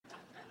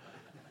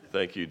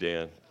Thank you,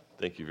 Dan.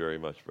 Thank you very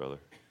much, brother.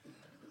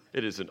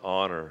 It is an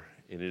honor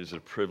and it is a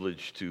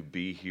privilege to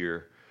be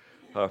here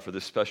for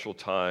this special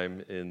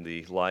time in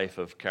the life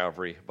of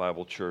Calvary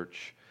Bible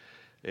Church.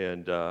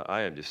 And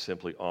I am just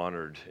simply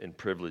honored and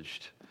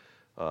privileged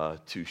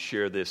to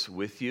share this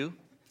with you.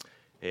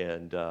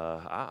 And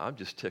I'm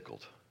just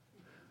tickled.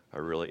 I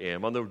really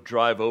am. On the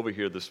drive over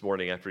here this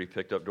morning after he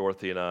picked up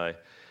Dorothy and I,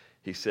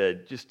 he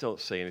said, just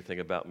don't say anything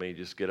about me.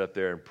 Just get up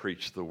there and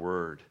preach the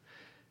word.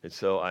 And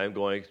so I am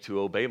going to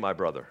obey my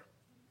brother.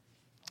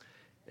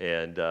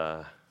 And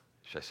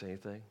should I say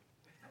anything?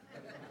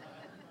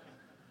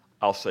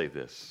 I'll say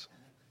this.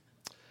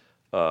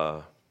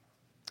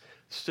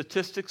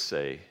 Statistics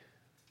say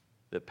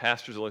that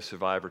pastors only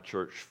survive a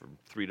church from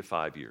 3 to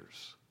 5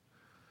 years.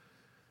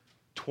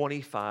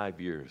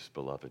 25 years,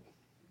 beloved.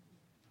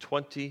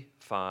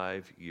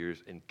 25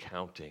 years and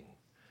counting.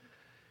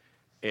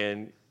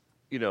 And,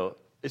 you know,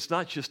 it's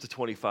not just the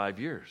 25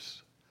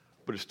 years,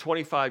 but it's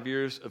 25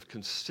 years of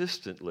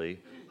consistently,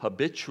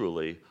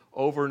 habitually,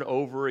 over and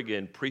over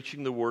again,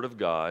 preaching the Word of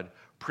God,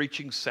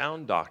 preaching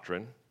sound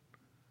doctrine,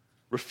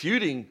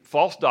 refuting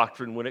false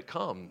doctrine when it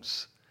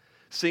comes,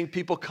 seeing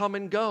people come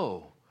and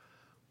go.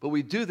 But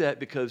we do that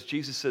because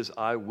Jesus says,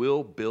 I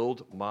will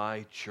build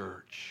my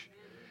church.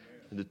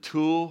 And the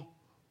tool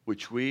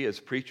which we as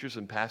preachers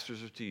and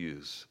pastors are to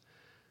use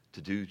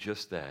to do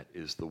just that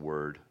is the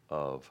Word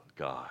of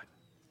God.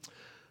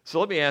 So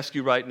let me ask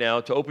you right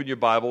now to open your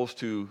Bibles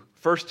to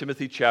 1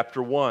 Timothy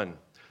chapter 1,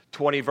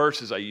 20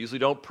 verses. I usually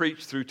don't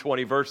preach through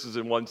 20 verses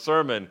in one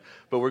sermon,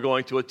 but we're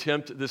going to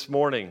attempt this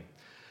morning.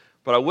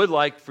 But I would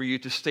like for you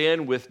to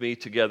stand with me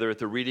together at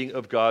the reading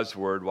of God's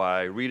Word while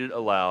I read it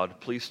aloud.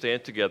 Please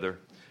stand together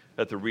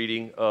at the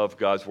reading of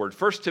God's Word.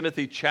 1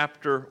 Timothy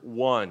chapter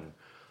 1,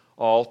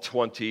 all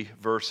 20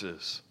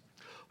 verses.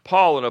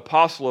 Paul, an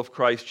apostle of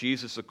Christ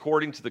Jesus,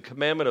 according to the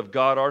commandment of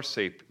God our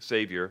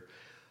Savior,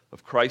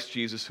 of Christ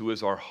Jesus, who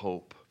is our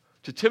hope.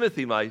 To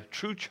Timothy, my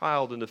true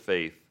child in the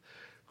faith,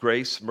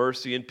 grace,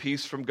 mercy, and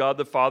peace from God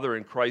the Father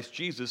and Christ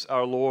Jesus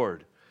our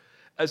Lord.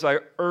 As I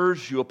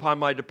urge you upon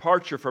my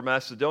departure from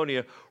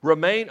Macedonia,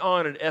 remain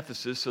on in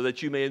Ephesus so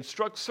that you may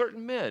instruct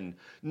certain men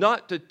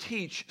not to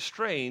teach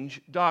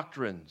strange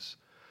doctrines,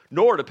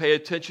 nor to pay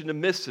attention to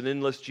myths and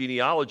endless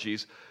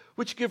genealogies,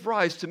 which give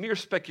rise to mere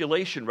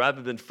speculation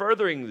rather than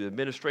furthering the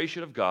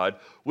administration of God,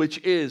 which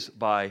is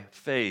by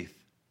faith.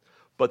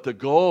 But the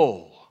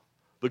goal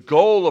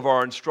of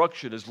our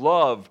instruction is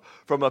love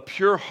from a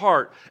pure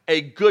heart,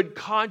 a good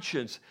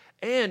conscience,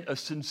 and a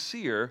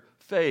sincere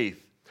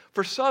faith.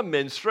 For some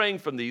men straying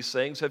from these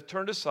things have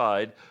turned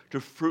aside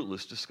to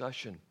fruitless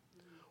discussion,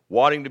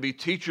 wanting to be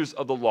teachers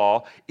of the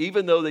law,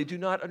 even though they do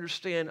not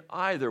understand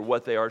either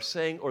what they are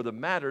saying or the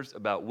matters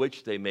about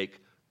which they make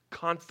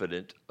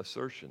confident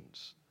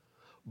assertions.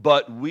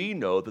 But we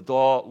know that the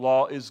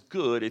law is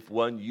good if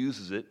one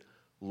uses it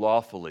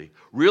lawfully,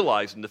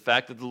 realizing the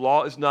fact that the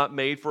law is not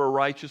made for a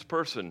righteous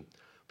person,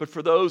 but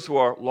for those who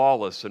are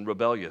lawless and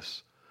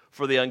rebellious,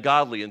 for the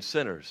ungodly and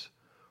sinners,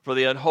 for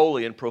the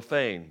unholy and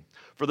profane,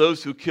 for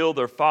those who kill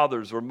their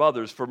fathers or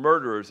mothers, for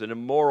murderers and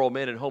immoral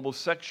men and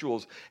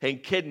homosexuals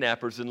and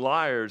kidnappers and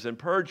liars and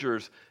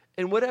perjurers,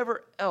 and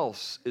whatever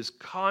else is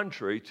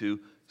contrary to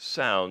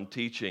sound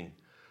teaching,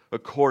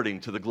 according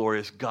to the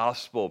glorious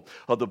gospel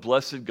of the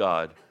blessed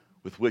God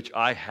with which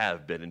I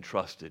have been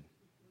entrusted.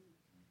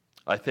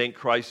 I thank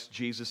Christ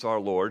Jesus our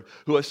Lord,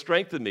 who has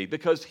strengthened me,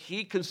 because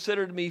he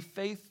considered me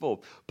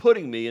faithful,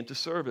 putting me into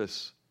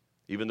service.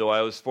 Even though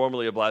I was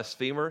formerly a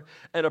blasphemer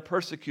and a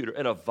persecutor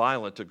and a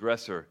violent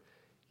aggressor,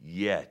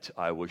 yet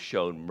I was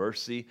shown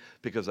mercy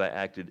because I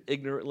acted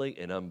ignorantly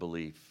in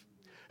unbelief.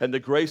 And the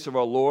grace of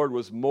our Lord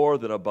was more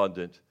than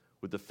abundant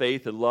with the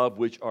faith and love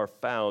which are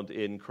found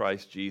in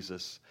Christ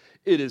Jesus.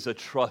 It is a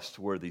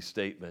trustworthy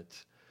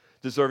statement,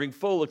 deserving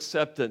full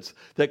acceptance,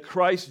 that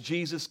Christ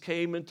Jesus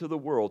came into the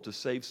world to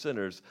save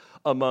sinners,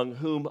 among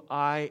whom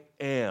I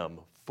am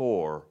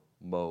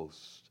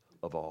foremost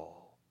of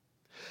all.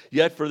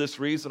 Yet for this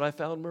reason I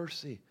found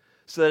mercy,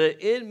 so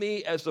that in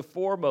me as the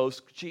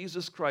foremost,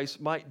 Jesus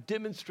Christ might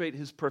demonstrate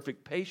his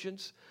perfect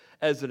patience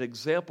as an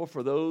example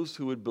for those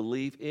who would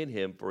believe in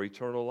him for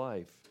eternal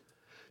life.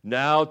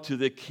 Now to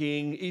the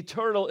King,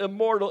 eternal,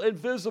 immortal,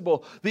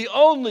 invisible, the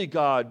only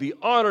God, be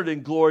honored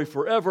and glory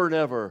forever and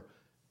ever.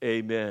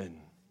 Amen.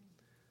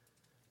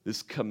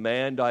 This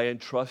command I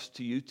entrust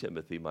to you,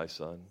 Timothy, my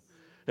son,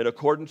 in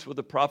accordance with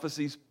the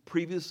prophecies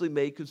previously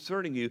made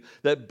concerning you,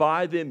 that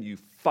by them you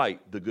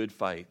fight the good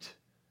fight,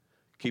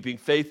 keeping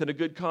faith and a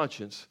good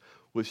conscience,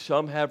 which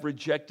some have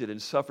rejected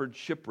and suffered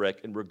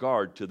shipwreck in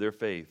regard to their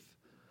faith.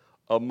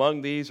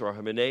 Among these are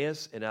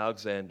Hymenaeus and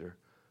Alexander,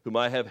 whom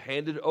I have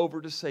handed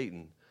over to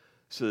Satan,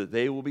 so that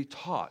they will be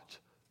taught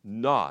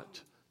not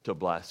to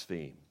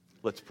blaspheme.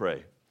 Let's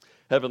pray.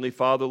 Heavenly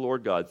Father,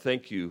 Lord God,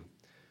 thank you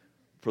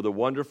for the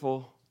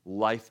wonderful,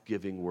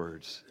 life-giving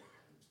words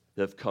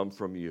that have come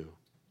from you.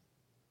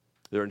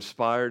 They're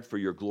inspired for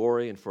your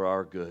glory and for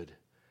our good.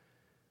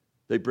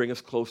 They bring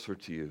us closer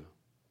to you.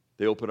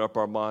 They open up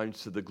our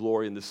minds to the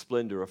glory and the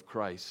splendor of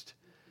Christ.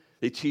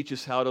 They teach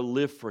us how to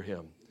live for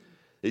him,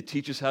 They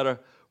teach us how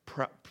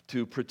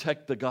to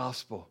protect the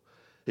gospel.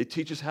 They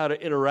teach us how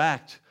to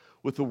interact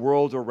with the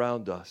world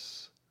around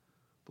us.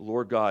 But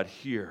Lord God,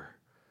 here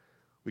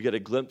we get a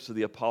glimpse of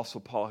the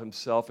Apostle Paul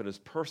himself and his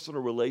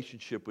personal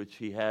relationship which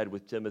he had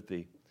with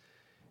Timothy.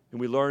 And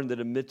we learn that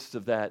amidst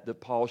of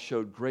that Paul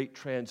showed great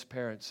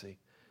transparency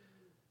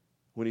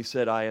when he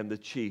said, I am the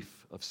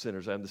chief of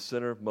sinners. I am the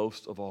sinner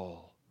most of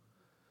all.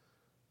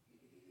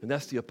 And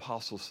that's the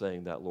apostle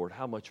saying that, Lord.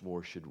 How much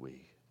more should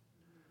we?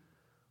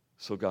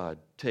 So God,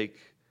 take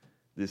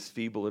this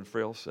feeble and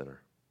frail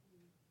sinner.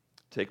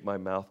 Take my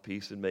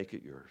mouthpiece and make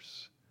it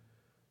yours.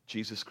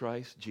 Jesus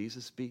Christ,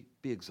 Jesus, be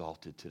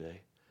exalted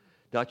today.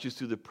 Not just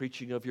through the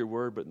preaching of your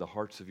word, but in the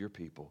hearts of your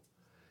people.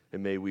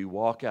 And may we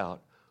walk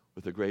out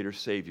with a greater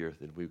Savior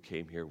than we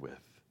came here with.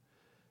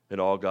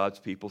 And all God's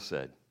people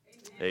said,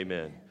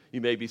 Amen.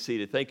 You may be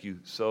seated. Thank you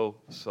so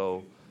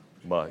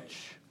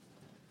much.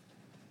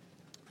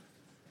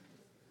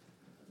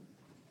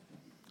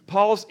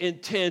 Paul's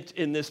intent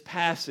in this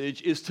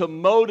passage is to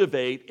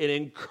motivate and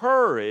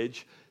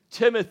encourage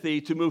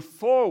Timothy to move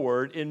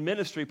forward in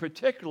ministry,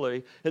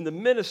 particularly in the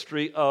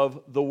ministry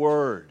of the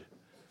Word.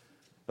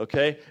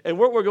 Okay? And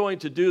what we're going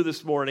to do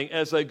this morning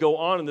as I go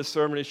on in the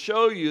sermon is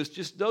show you it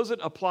just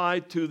doesn't apply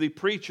to the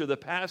preacher, the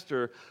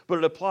pastor, but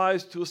it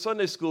applies to a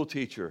Sunday school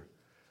teacher,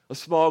 a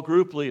small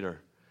group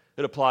leader.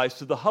 It applies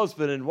to the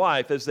husband and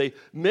wife as they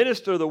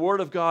minister the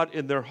Word of God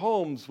in their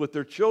homes with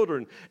their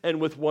children and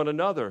with one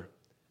another.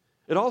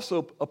 It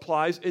also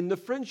applies in the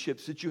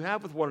friendships that you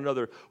have with one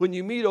another. When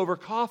you meet over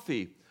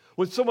coffee,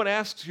 when someone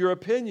asks your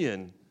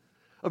opinion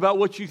about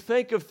what you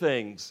think of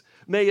things,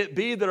 may it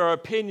be that our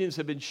opinions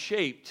have been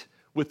shaped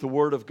with the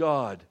Word of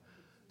God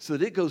so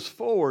that it goes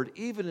forward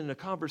even in a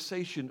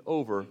conversation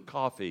over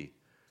coffee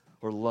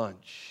or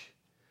lunch.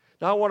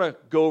 Now, I want to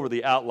go over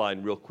the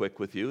outline real quick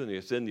with you, and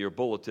it's in your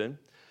bulletin.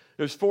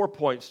 There's 4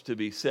 points to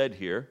be said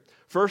here.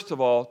 First of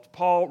all,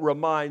 Paul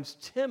reminds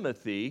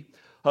Timothy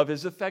of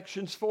his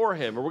affections for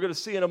him. And we're going to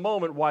see in a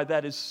moment why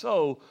that is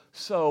so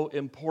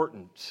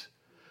important.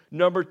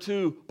 Number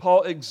 2,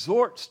 Paul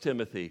exhorts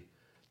Timothy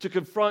to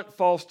confront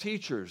false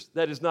teachers.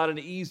 That is not an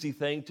easy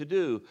thing to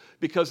do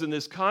because in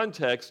this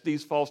context,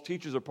 these false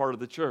teachers are part of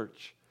the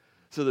church.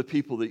 So the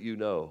people that you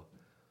know,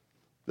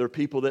 they're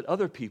people that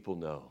other people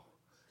know.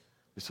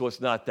 So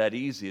it's not that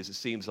easy as it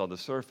seems on the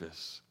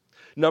surface.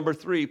 Number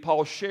 3,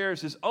 Paul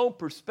shares his own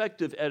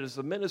perspective as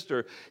a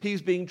minister.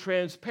 He's being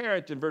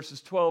transparent in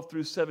verses 12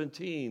 through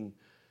 17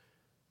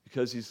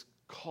 because he's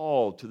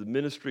called to the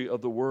ministry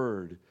of the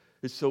Word.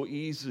 It's so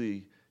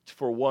easy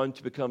for one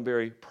to become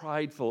very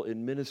prideful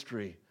in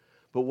ministry.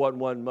 But what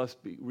one must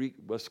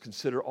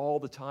consider all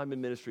the time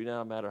in ministry,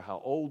 no matter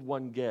how old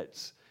one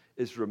gets,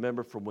 is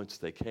remember from whence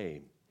they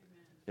came.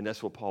 And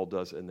that's what Paul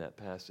does in that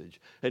passage.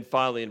 And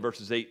finally, in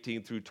verses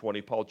 18 through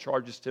 20, Paul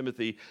charges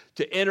Timothy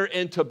to enter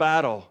into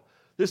battle.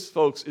 This,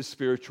 folks, is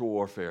spiritual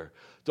warfare.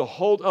 To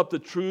hold up the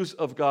truths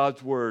of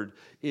God's Word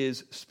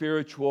is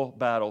spiritual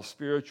battle,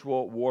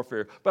 spiritual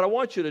warfare. But I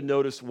want you to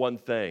notice one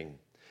thing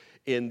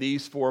in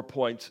these 4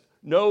 points.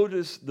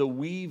 Notice the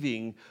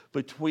weaving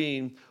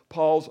between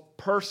Paul's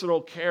personal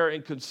care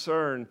and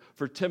concern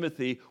for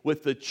Timothy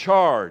with the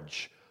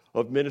charge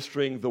of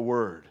ministering the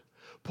Word.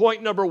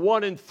 Point number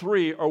 1 and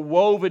 3 are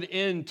woven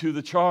into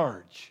the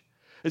charge.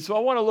 And so I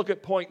want to look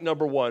at point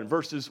number 1,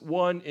 verses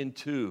 1 and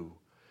 2.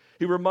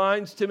 He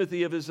reminds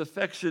Timothy of his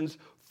affections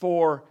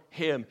for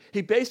him.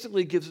 He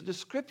basically gives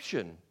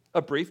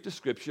a brief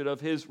description of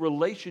his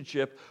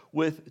relationship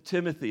with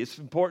Timothy. It's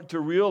important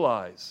to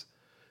realize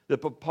that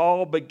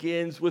Paul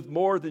begins with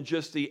more than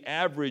just the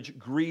average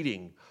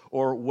greeting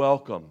or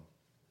welcome.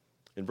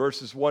 In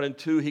verses 1 and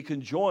 2, he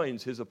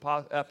conjoins his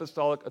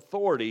apostolic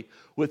authority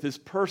with his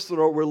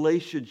personal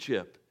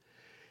relationship.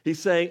 He's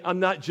saying,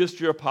 I'm not just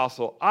your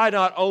apostle. I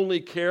not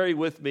only carry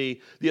with me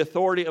the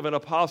authority of an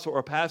apostle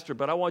or pastor,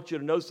 but I want you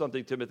to know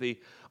something,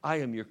 Timothy. I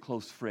am your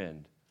close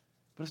friend.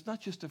 But it's not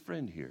just a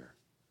friend here.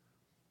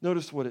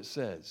 Notice what it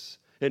says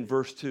in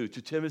verse 2.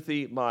 To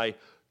Timothy, my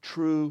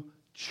true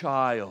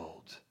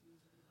child.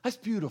 That's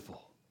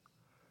beautiful.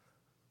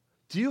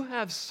 Do you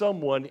have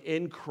someone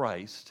in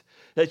Christ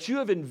that you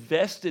have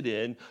invested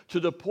in to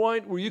the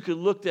point where you can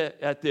look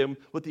at them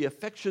with the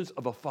affections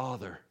of a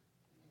father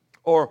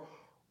or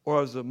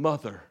as a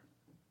mother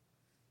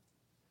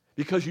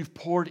because you've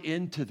poured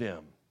into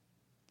them?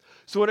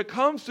 So when it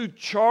comes to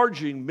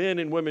charging men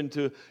and women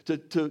to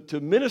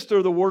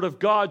minister the Word of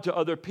God to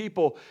other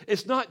people,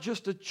 it's not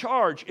just a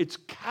charge. It's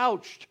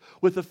couched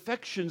with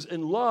affections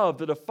and love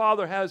that a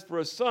father has for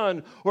a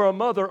son or a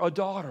mother, a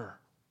daughter.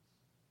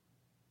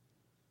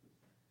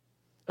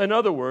 In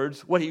other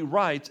words, what he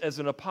writes as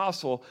an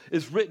apostle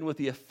is written with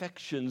the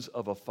affections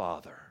of a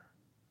father.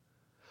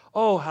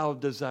 Oh, how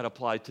does that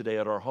apply today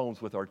at our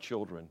homes with our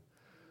children?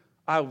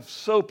 I was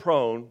so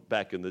prone,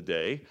 back in the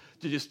day,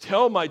 to just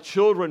tell my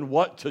children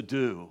what to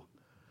do.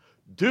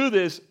 Do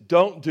this,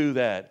 don't do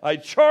that. I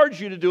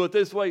charge you to do it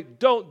this way,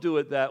 don't do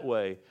it that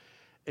way.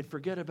 And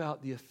forget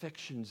about the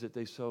affections that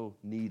they so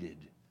needed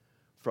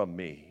from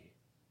me.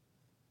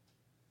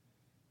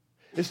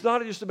 It's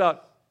not just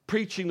about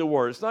preaching the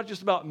word. It's not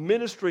just about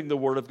ministering the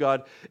word of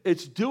God.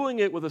 It's doing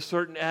it with a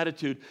certain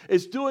attitude.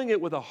 It's doing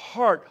it with a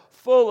heart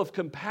full of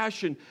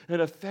compassion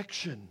and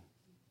affection.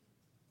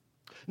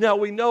 Now,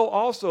 we know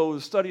also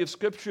the study of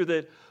Scripture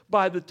that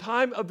by the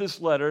time of this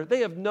letter,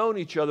 they have known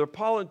each other.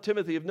 Paul and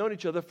Timothy have known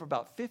each other for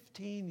about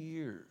 15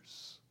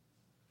 years.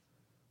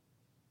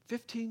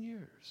 15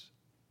 years.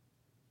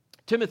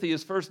 Timothy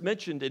is first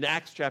mentioned in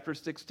Acts chapter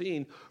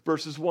 16,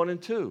 verses 1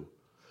 and 2.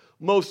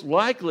 Most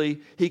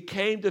likely, he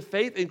came to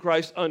faith in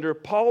Christ under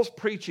Paul's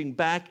preaching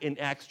back in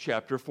Acts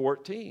chapter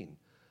 14.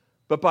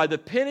 But by the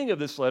penning of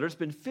this letter, it's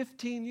been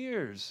 15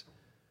 years.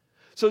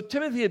 So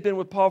Timothy had been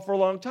with Paul for a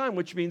long time,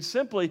 which means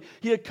simply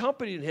he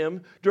accompanied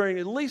him during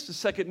at least the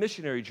second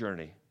missionary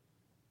journey.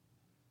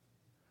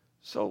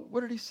 So what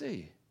did he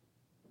see?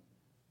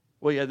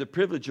 Well, he had the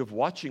privilege of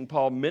watching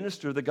Paul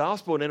minister the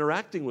gospel and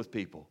interacting with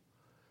people.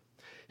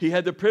 He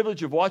had the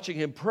privilege of watching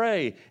him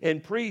pray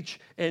and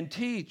preach and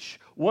teach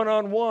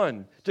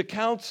one-on-one, to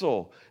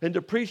counsel and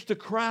to preach to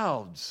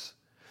crowds.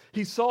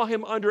 He saw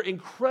him under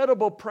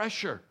incredible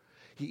pressure.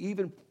 He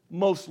even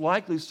most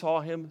likely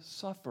saw him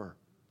suffer.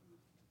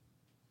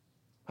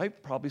 I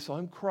probably saw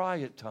him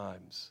cry at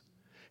times.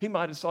 He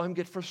might have saw him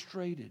get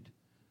frustrated.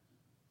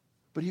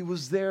 But he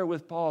was there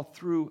with Paul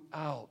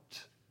throughout.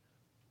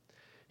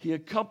 He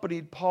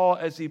accompanied Paul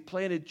as he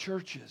planted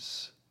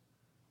churches.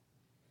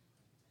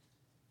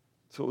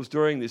 So it was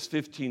during this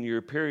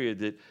 15-year period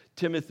that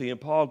Timothy and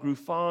Paul grew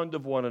fond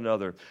of one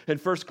another. In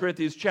 1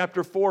 Corinthians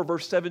chapter 4,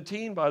 verse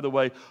 17, by the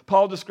way,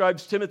 Paul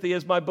describes Timothy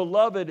as my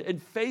beloved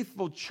and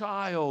faithful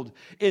child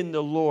in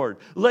the Lord.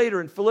 Later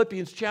in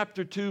Philippians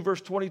chapter 2,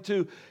 verse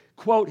 22,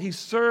 quote, he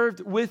served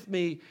with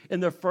me in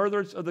the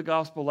furtherance of the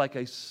gospel like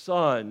a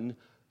son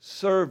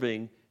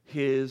serving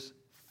his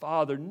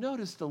father.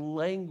 Notice the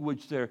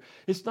language there.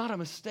 It's not a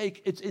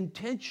mistake. It's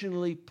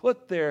intentionally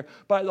put there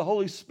by the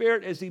Holy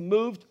Spirit as he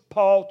moved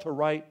Paul to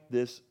write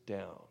this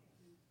down.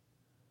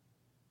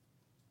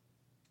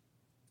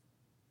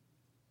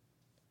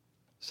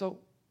 So,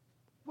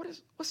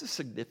 what's the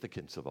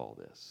significance of all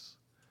this?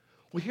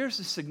 Well, here's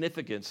the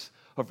significance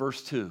of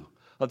verse 2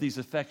 of these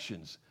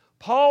affections.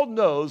 Paul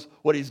knows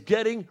what he's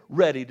getting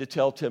ready to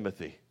tell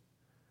Timothy.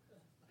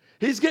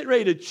 He's getting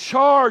ready to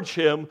charge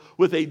him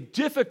with a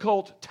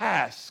difficult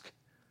task.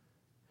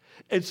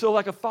 And so,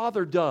 like a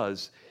father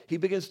does, he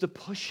begins to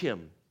push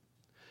him.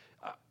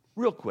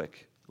 Real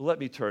quick, let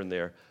me turn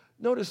there.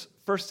 Notice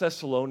 1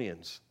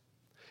 Thessalonians.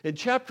 In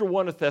chapter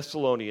 1 of 1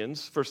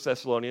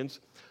 Thessalonians,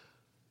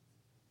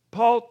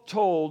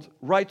 Paul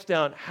writes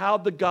down how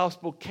the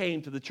gospel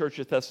came to the church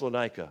of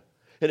Thessalonica.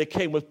 And it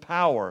came with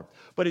power.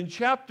 But in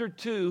chapter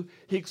 2,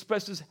 he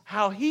expresses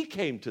how he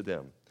came to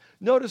them.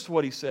 Notice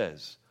what he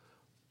says.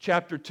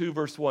 Chapter 2,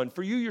 verse 1,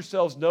 for you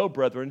yourselves know,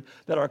 brethren,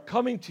 that our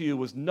coming to you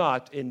was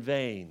not in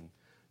vain.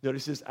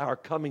 Notice this, our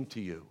coming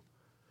to you.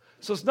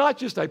 So it's not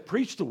just I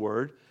preach the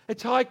word,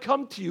 it's how I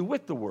come to you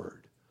with the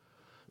word.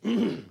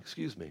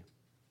 Excuse me.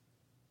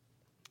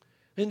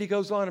 And he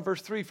goes on in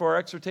verse 3, for our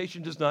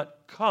exhortation does not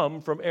come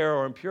from error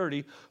or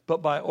impurity,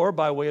 but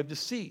by way of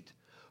deceit.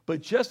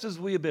 But just as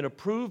we have been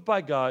approved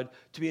by God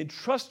to be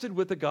entrusted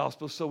with the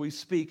gospel, so we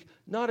speak,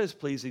 not as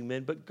pleasing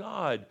men, but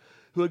God,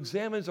 who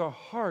examines our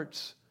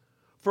hearts.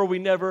 For we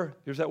never,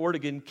 here's that word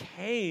again,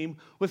 came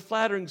with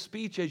flattering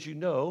speech, as you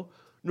know,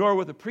 nor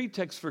with a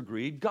pretext for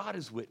greed. God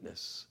is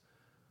witness.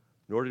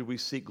 Nor did we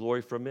seek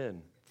glory from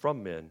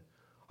men,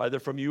 either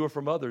from you or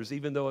from others,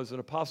 even though as an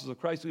apostles of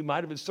Christ we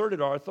might have asserted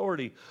our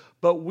authority.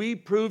 But we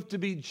proved to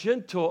be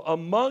gentle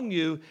among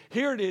you.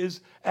 Here it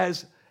is,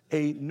 as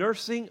a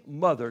nursing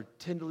mother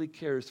tenderly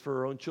cares for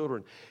her own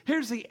children.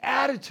 Here's the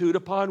attitude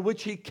upon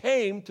which he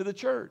came to the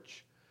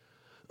church.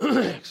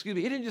 Excuse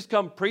me. He didn't just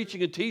come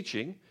preaching and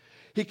teaching.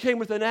 He came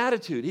with an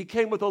attitude. He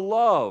came with a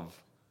love.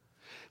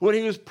 When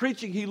he was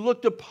preaching, he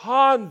looked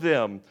upon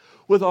them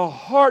with a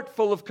heart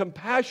full of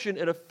compassion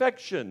and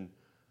affection.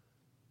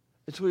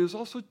 And so he was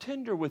also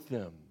tender with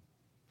them.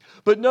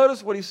 But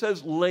notice what he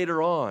says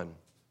later on.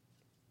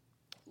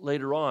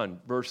 Later on,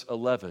 verse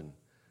 11.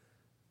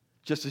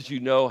 Just as you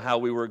know how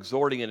we were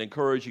exhorting and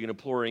encouraging and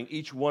imploring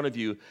each one of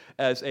you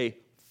as a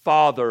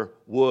father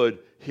would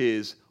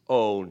his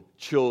own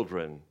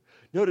children.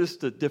 Notice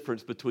the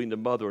difference between the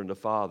mother and the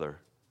father.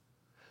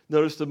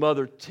 Notice the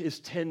mother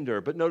is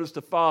tender, but notice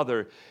the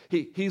father,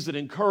 he's an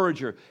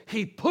encourager.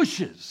 He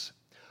pushes.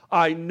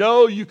 I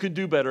know you can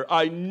do better.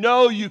 I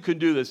know you can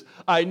do this.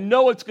 I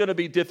know it's going to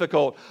be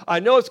difficult.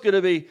 I know it's going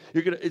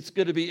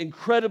to be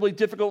incredibly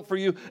difficult for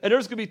you. And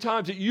there's going to be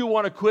times that you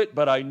want to quit,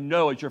 but I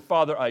know as your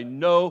father, I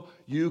know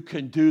you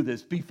can do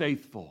this. Be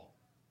faithful.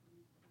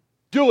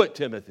 Do it,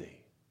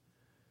 Timothy.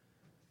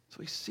 So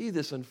we see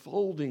this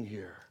unfolding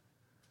here.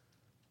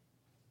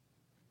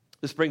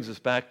 This brings us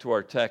back to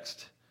our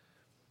text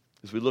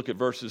as we look at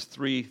verses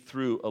 3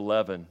 through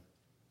 11.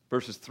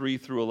 Verses 3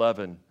 through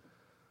 11.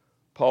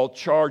 Paul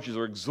charges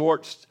or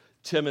exhorts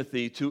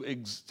Timothy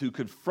to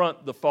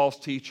confront the false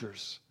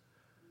teachers.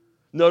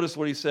 Notice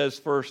what he says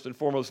first and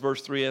foremost,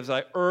 verse 3, as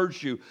I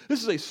urge you.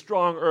 This is a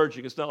strong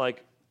urging. It's not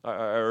like, I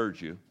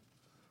urge you.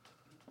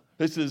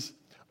 This is,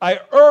 I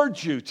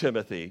urge you,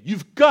 Timothy,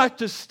 you've got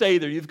to stay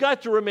there. You've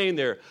got to remain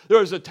there.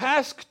 There is a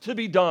task to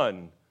be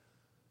done.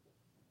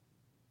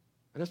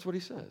 And that's what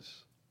he says.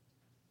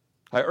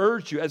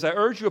 As I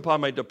urge you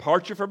upon my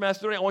departure from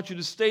Macedonia, I want you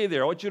to stay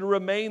there. I want you to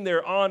remain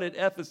there on at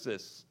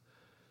Ephesus,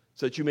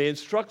 so that you may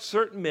instruct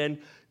certain men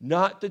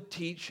not to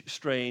teach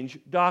strange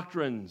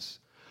doctrines.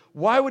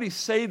 Why would he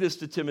say this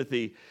to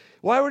Timothy?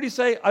 Why would he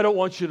say, I don't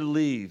want you to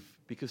leave?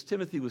 Because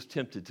Timothy was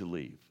tempted to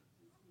leave.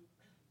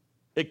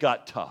 It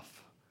got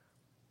tough.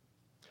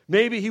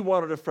 Maybe he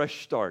wanted a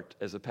fresh start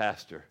as a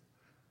pastor.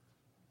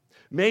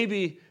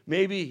 Maybe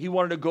he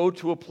wanted to go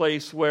to a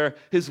place where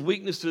his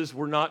weaknesses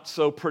were not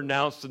so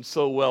pronounced and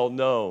so well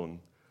known,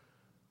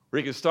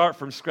 where he could start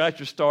from scratch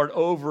or start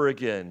over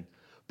again.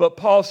 But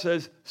Paul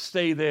says,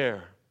 stay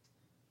there.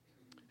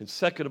 And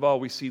second of all,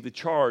 we see the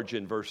charge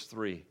in verse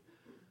 3.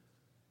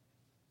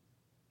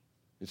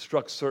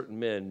 Instruct certain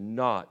men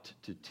not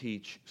to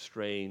teach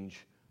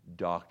strange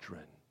doctrine.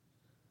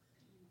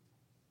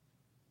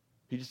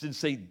 He just didn't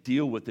say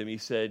deal with them. He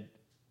said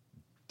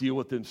deal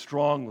with them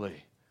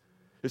strongly.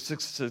 It's a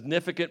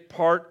significant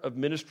part of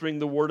ministering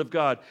the Word of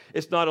God.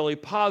 It's not only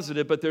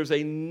positive, but there's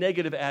a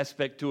negative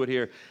aspect to it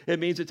here. It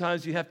means at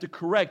times you have to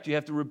correct, you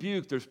have to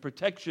rebuke, there's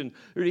protection.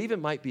 There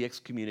even might be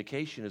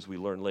excommunication, as we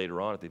learn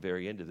later on at the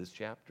very end of this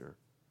chapter.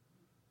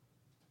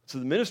 So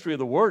the ministry of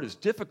the Word is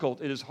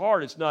difficult, it is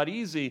hard, it's not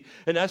easy,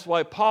 and that's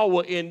why Paul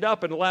will end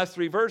up in the last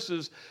 3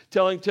 verses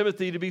telling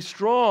Timothy to be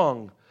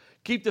strong.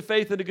 Keep the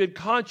faith and a good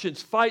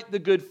conscience. Fight the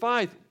good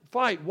fight.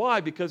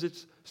 Why? Because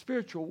it's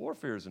spiritual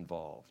warfare is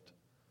involved.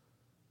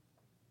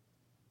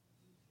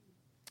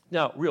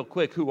 Now, real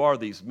quick, who are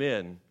these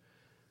men?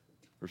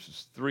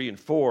 Verses 3 and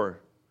 4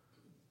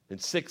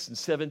 and 6 and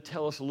 7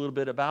 tell us a little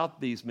bit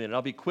about these men. And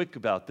I'll be quick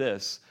about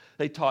this.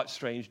 They taught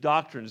strange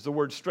doctrines. The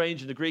word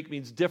strange in the Greek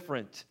means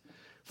different,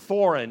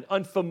 foreign,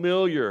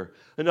 unfamiliar.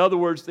 In other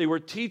words, they were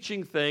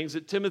teaching things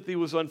that Timothy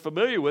was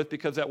unfamiliar with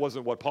because that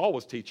wasn't what Paul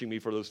was teaching me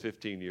for those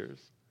 15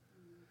 years.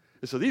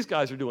 And so these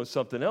guys are doing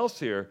something else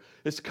here.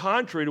 It's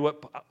contrary to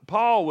what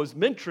Paul was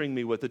mentoring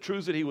me with, the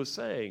truths that he was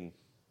saying.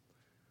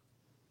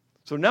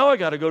 So now I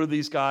got to go to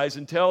these guys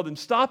and tell them,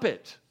 stop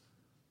it.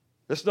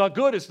 That's not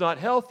good. It's not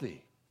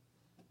healthy.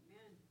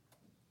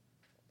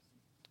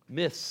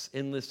 Myths,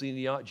 endless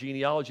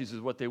genealogies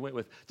is what they went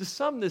with. To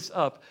sum this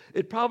up,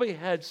 it probably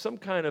had some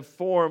kind of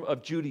form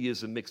of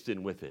Judaism mixed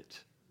in with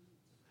it.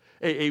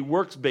 A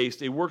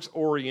works-based, a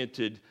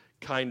works-oriented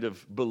kind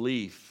of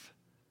belief.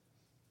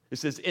 It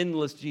says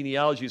endless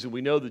genealogies, and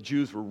we know the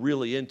Jews were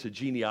really into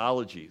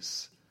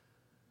genealogies,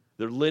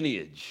 their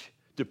lineage,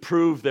 to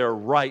prove their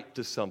right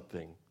to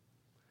something.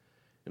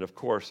 And of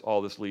course,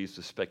 all this leads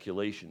to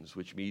speculations,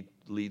 which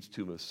leads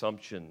to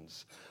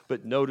assumptions.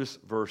 But notice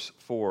verse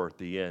 4 at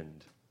the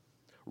end.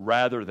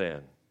 Rather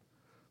than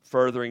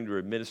furthering the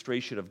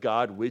administration of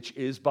God, which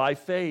is by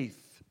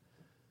faith.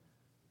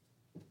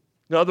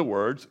 In other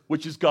words,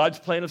 which is God's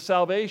plan of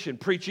salvation,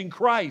 preaching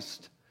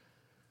Christ.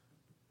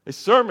 A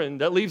sermon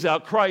that leaves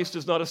out Christ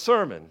is not a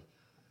sermon.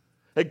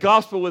 A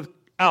gospel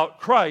without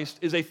Christ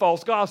is a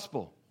false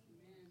gospel.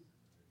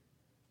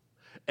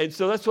 And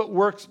so that's what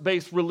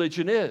works-based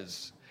religion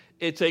is.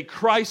 It's a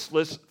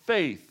Christless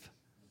faith.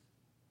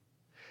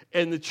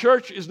 And the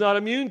church is not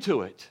immune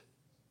to it.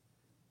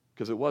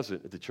 Because it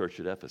wasn't at the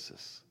church at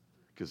Ephesus.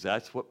 Because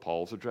that's what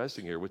Paul's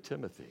addressing here with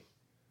Timothy.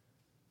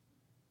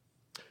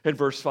 In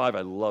verse 5,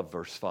 I love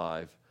verse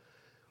 5.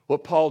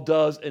 What Paul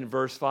does in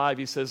verse 5,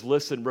 he says,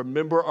 listen,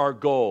 remember our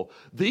goal.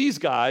 These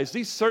guys,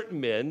 these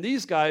certain men,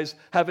 these guys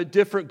have a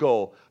different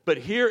goal. But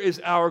here is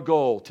our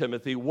goal,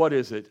 Timothy. What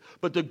is it?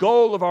 But the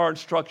goal of our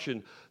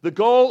instruction, the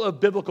goal of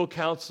biblical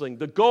counseling,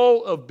 the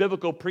goal of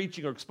biblical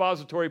preaching or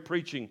expository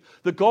preaching,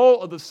 the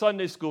goal of the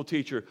Sunday school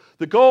teacher,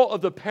 the goal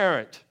of the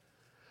parent,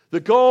 the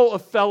goal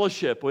of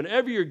fellowship.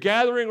 Whenever you're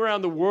gathering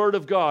around the Word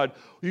of God,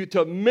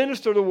 to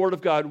minister the Word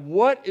of God,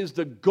 what is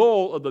the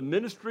goal of the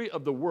ministry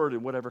of the Word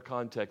in whatever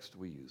context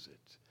we use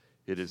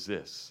it? It is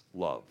this,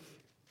 love.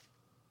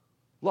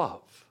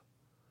 Love.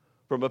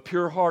 From a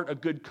pure heart, a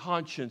good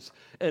conscience,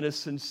 and a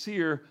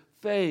sincere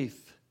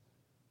faith.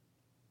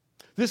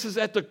 This is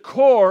at the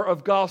core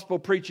of gospel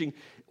preaching.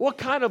 What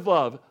kind of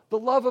love? The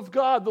love of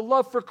God, the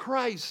love for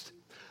Christ.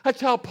 That's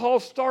how Paul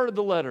started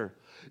the letter.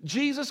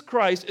 Jesus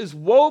Christ is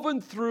woven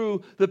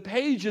through the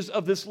pages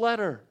of this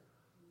letter.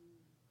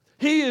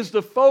 He is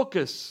the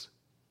focus.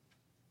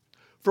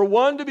 For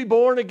one to be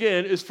born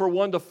again is for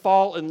one to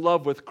fall in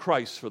love with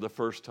Christ for the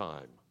first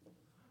time.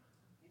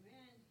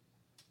 Amen.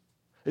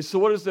 And so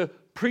what does the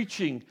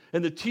preaching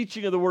and the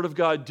teaching of the Word of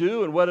God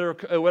do in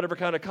whatever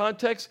kind of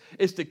context?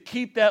 Is to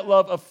keep that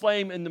love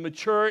aflame and to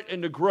mature it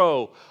and to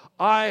grow.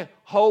 I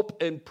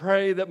hope and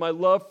pray that my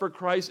love for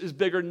Christ is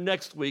bigger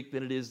next week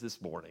than it is this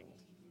morning.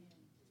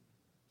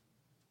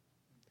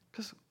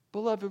 Because,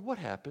 beloved, what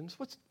happens?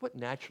 What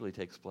naturally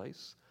takes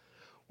place?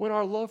 When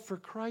our love for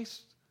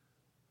Christ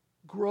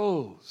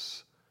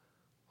grows,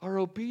 our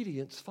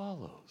obedience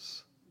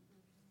follows.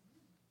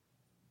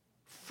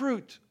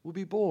 Fruit will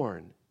be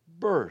born,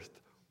 birthed,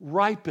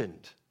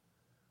 ripened.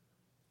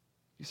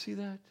 You see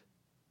that?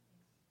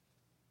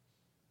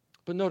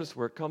 But notice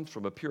where it comes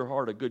from: a pure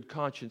heart, a good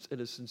conscience, and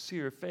a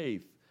sincere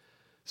faith.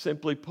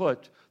 Simply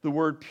put, the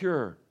word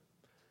pure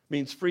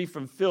means free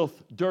from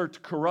filth,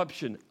 dirt,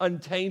 corruption,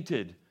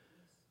 untainted.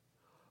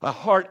 A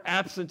heart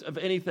absent of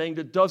anything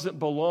that doesn't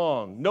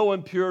belong. No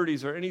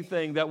impurities or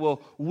anything that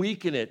will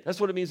weaken it. That's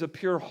what it means, a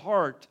pure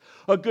heart.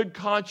 A good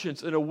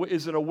conscience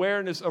is an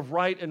awareness of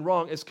right and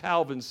wrong, as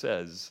Calvin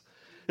says.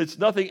 It's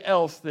nothing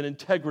else than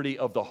integrity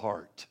of the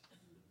heart.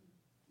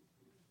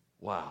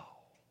 Wow.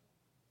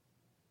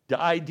 The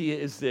idea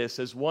is this: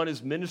 as one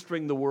is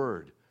ministering the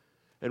word,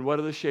 in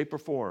whatever shape or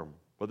form,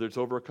 whether it's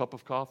over a cup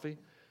of coffee,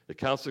 the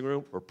counseling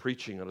room, or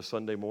preaching on a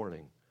Sunday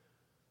morning,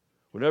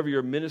 whenever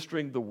you're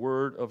ministering the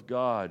Word of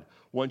God,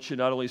 one should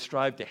not only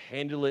strive to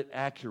handle it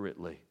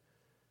accurately,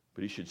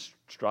 but he should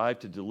strive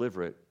to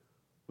deliver it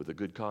with a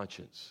good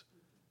conscience,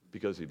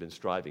 because he's been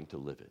striving to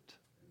live it.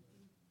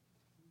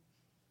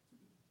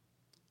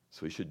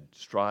 So he should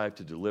strive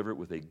to deliver it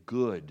with a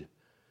good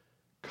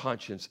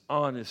conscience,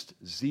 honest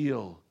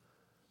zeal.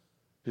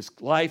 His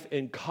life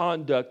and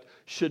conduct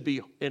should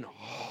be in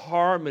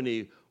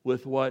harmony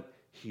with what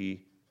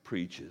he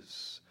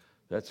preaches.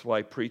 That's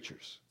why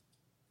preachers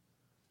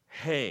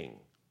hang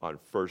on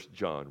 1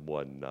 John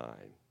 1:9.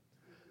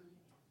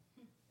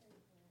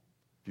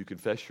 If you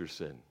confess your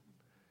sin,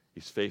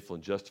 he's faithful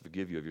and just to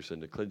forgive you of your sin,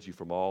 to cleanse you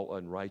from all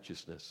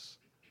unrighteousness.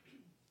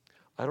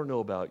 I don't know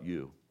about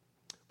you,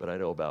 but I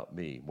know about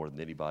me more than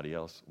anybody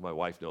else. My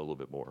wife knows a little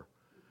bit more.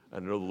 I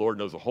know the Lord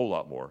knows a whole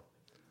lot more.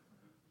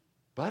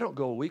 But I don't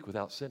go a week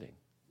without sinning.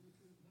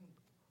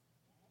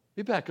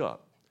 You back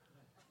up.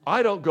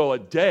 I don't go a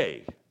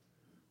day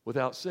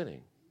without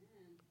sinning.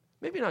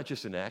 Maybe not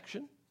just in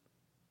action.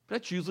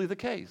 That's usually the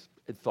case.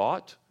 In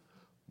thought,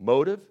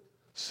 motive,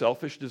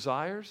 selfish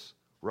desires,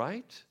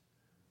 right?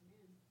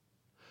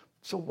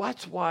 So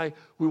that's why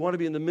we want to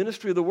be in the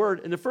ministry of the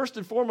Word. And the first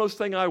and foremost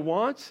thing I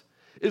want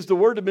is the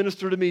Word to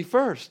minister to me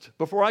first,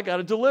 before I got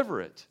to deliver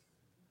it,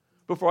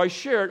 before I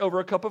share it over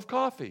a cup of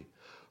coffee,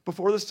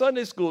 before the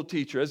Sunday school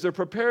teacher, as they're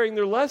preparing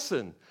their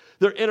lesson.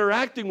 They're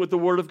interacting with the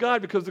Word of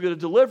God because they're going to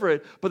deliver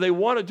it, but they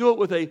want to do it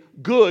with a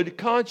good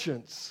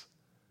conscience.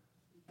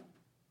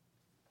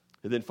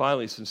 And then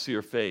finally,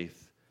 sincere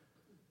faith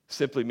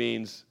simply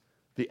means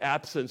the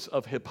absence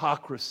of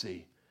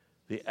hypocrisy,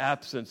 the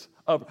absence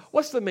of...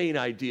 What's the main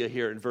idea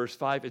here in verse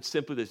 5? It's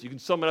simply this. You can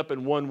sum it up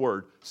in one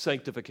word: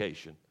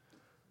 sanctification.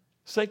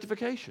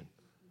 Sanctification.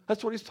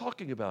 That's what he's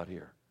talking about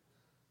here.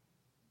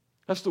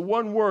 That's the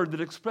one word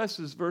that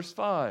expresses verse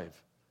 5.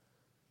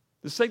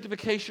 The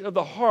sanctification of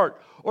the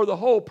heart, or the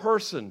whole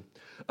person.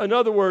 In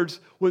other words,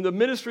 when the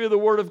ministry of the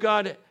Word of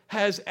God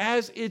has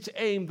as its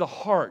aim the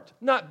heart,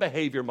 not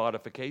behavior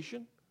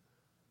modification,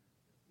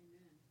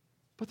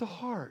 but the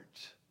heart.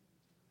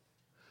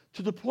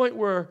 To the point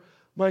where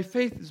my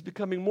faith is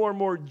becoming more and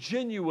more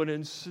genuine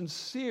and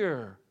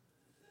sincere.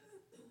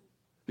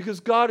 Because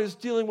God is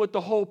dealing with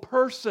the whole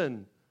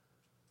person.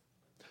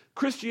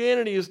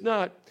 Christianity is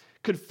not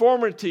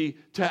conformity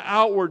to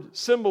outward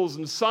symbols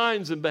and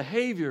signs and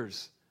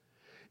behaviors.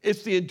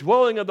 It's the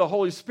indwelling of the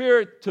Holy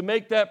Spirit to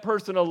make that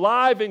person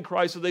alive in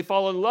Christ, so they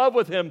fall in love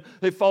with Him,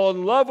 they fall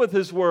in love with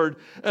His Word,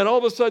 and all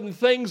of a sudden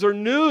things are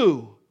new.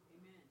 Amen.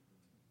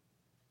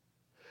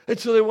 And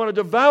so they want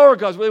to devour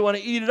God's Word, they want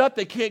to eat it up,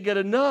 they can't get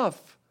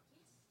enough.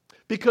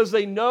 Because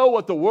they know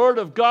what the Word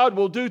of God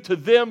will do to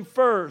them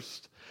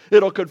first.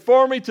 It'll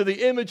conform me to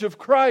the image of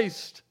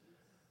Christ.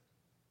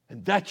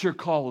 And that's your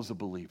call as a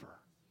believer.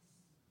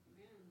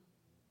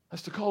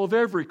 That's the call of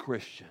every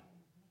Christian.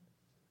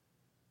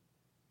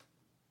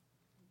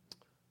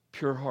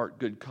 Pure heart,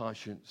 good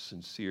conscience,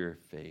 sincere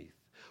faith.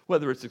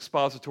 Whether it's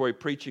expository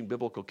preaching,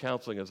 biblical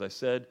counseling, as I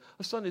said,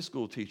 a Sunday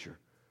school teacher,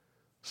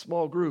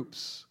 small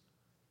groups,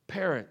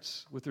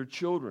 parents with their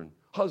children,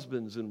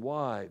 husbands and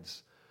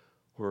wives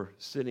who are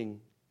sitting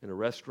in a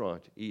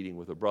restaurant eating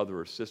with a brother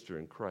or sister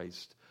in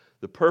Christ.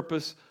 The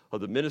purpose of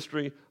the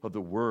ministry of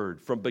the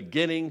Word from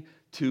beginning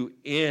to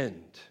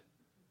end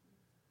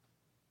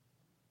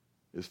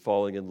is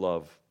falling in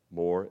love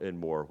more and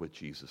more with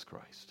Jesus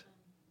Christ.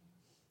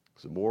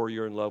 The more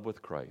you're in love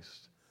with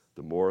Christ,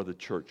 the more the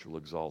church will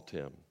exalt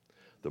Him.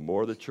 The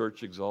more the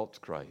church exalts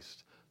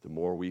Christ, the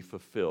more we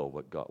fulfill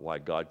why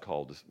God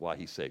called us, why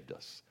He saved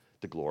us,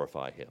 to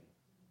glorify Him.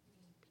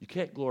 You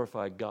can't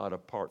glorify God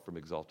apart from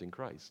exalting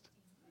Christ.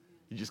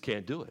 You just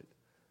can't do it.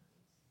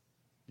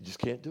 You just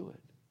can't do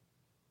it.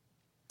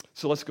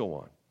 So let's go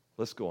on.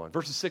 Let's go on.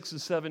 Verses 6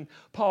 and 7,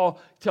 Paul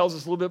tells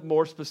us a little bit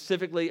more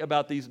specifically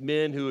about these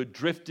men who had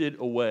drifted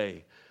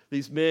away.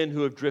 These men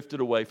who have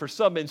drifted away. For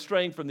some men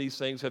straying from these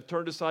things have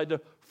turned aside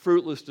to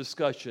fruitless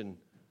discussion.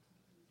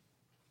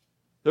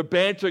 They're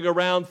bantering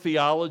around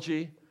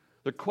theology.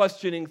 They're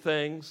questioning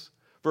things.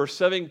 Verse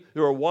 7,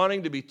 they were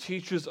wanting to be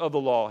teachers of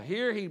the law.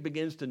 Here he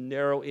begins to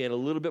narrow in a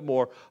little bit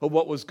more of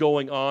what was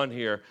going on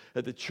here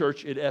at the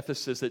church at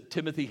Ephesus that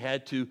Timothy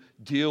had to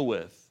deal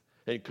with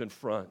and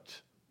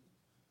confront.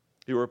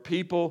 There were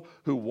people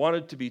who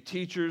wanted to be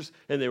teachers,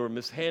 and they were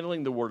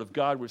mishandling the Word of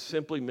God, which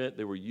simply meant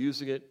they were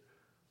using it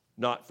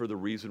not for the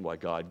reason why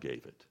God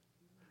gave it.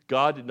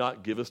 God did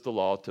not give us the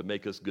law to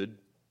make us good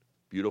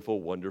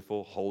beautiful,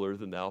 wonderful, holier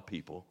than thou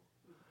people.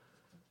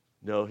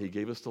 No, he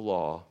gave us the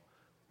law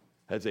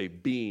as a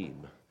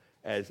beam,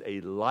 as a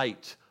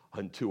light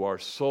unto our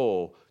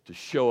soul to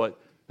show it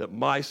that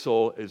my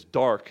soul is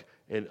dark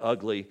and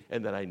ugly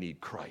and that I need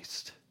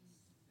Christ.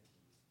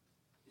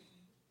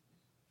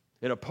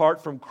 And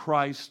apart from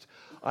Christ,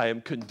 I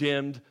am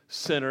condemned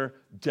sinner,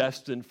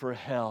 destined for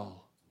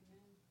hell.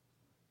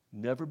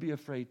 Never be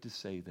afraid to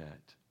say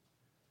that,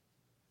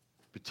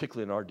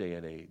 particularly in our day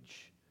and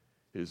age.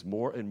 It is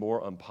more and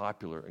more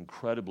unpopular,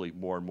 incredibly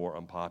more and more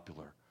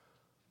unpopular.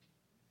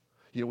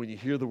 You know, when you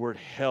hear the word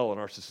hell in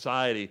our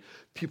society,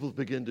 people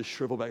begin to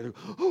shrivel back and go,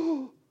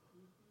 oh!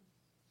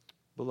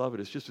 Beloved,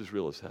 it's just as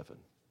real as heaven.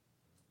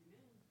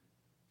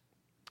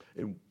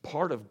 And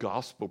part of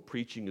gospel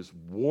preaching is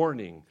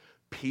warning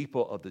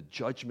people of the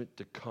judgment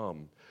to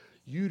come.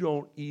 You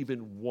don't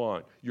even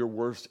want your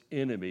worst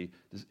enemy,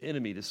 this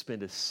enemy, to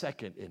spend a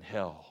second in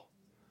hell.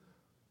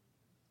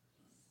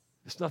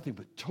 It's nothing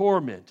but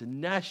torment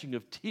and gnashing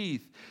of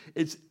teeth.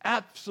 It's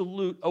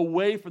absolute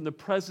away from the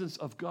presence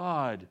of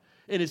God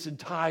in its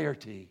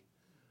entirety,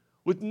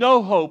 with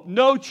no hope,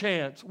 no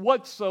chance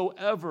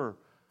whatsoever,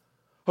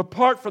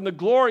 apart from the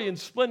glory and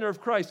splendor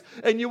of Christ.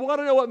 And you want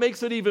to know what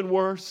makes it even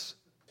worse?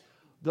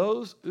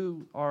 Those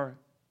who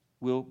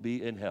will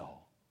be in hell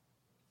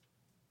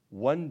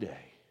one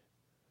day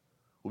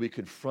will be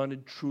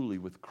confronted truly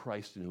with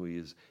Christ and who he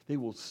is. They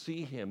will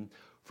see him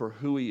for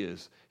who he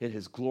is in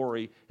his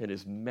glory and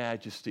his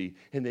majesty,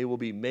 and they will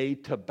be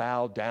made to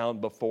bow down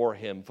before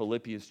him.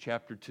 Philippians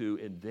chapter 2.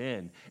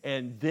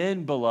 And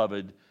then,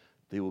 beloved,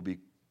 they will be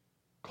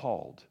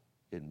called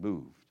and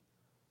moved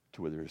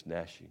to where there is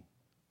gnashing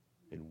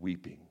and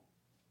weeping.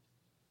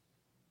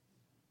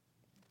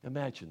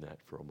 Imagine that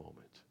for a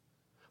moment.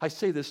 I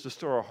say this to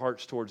stir our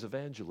hearts towards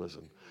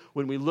evangelism.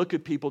 When we look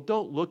at people,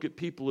 don't look at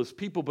people as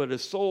people, but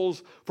as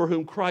souls for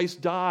whom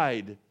Christ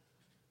died.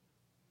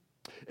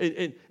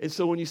 And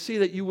so when you see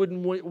that, you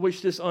wouldn't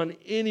wish this on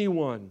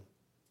anyone.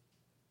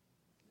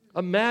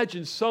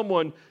 Imagine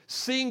someone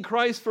seeing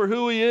Christ for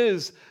who he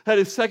is at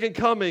his second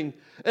coming,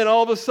 and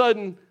all of a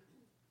sudden,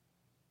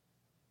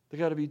 they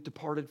got to be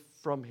departed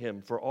from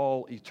him for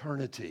all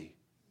eternity.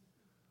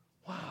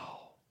 Wow.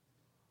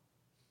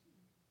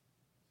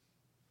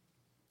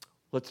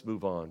 Let's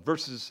move on.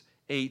 Verses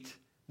 8,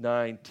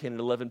 9, 10, and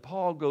 11.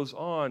 Paul goes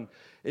on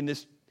in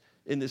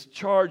this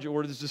charge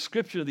or this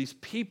description of these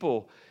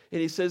people, and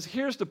he says,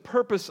 here's the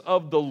purpose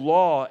of the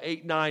law,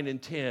 8, 9,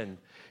 and 10.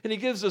 And he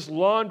gives this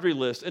laundry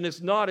list, and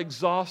it's not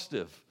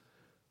exhaustive.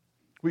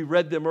 We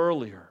read them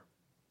earlier.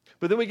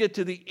 But then we get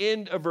to the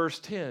end of verse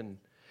 10,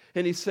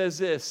 and he says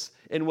this,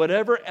 and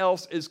whatever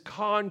else is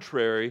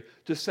contrary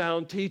to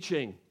sound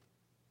teaching.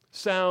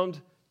 Sound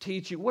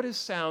teaching. What is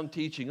sound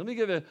teaching? Let me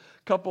give a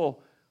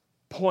couple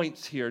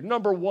points here.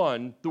 Number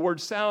one, the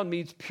word sound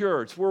means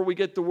pure. It's where we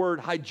get the word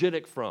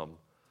hygienic from.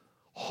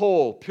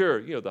 Whole, pure,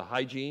 you know, the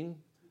hygiene,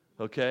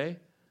 okay?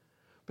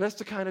 But that's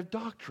the kind of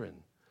doctrine,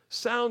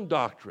 sound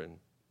doctrine.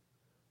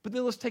 But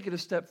then let's take it a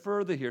step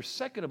further here.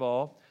 Second of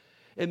all,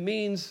 it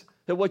means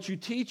that what you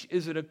teach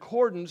is in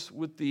accordance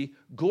with the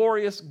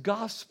glorious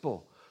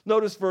gospel.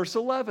 Notice verse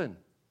 11,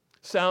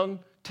 sound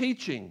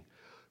teaching.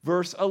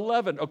 Verse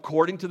 11,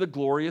 according to the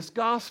glorious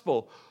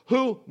gospel.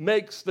 Who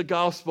makes the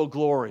gospel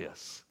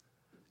glorious?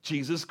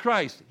 Jesus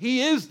Christ.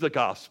 He is the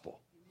gospel.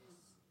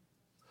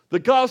 The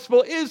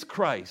gospel is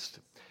Christ.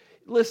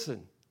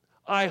 Listen,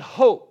 I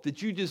hope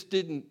that you just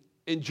didn't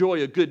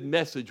enjoy a good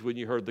message when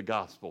you heard the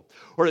gospel,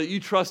 or that you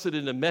trusted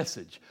in a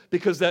message,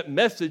 because that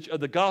message of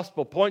the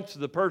gospel points to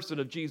the person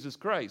of Jesus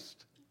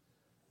Christ.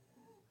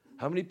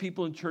 How many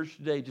people in church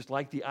today just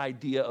like the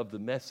idea of the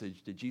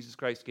message that Jesus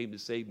Christ came to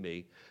save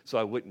me so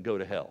I wouldn't go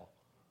to hell,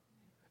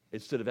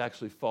 instead of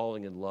actually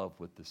falling in love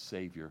with the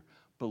Savior?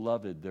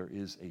 Beloved, there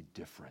is a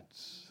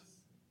difference.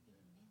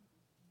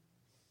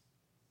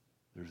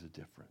 There's a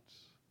difference.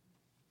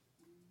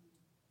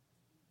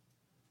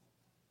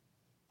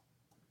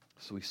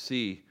 So we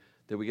see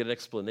that we get an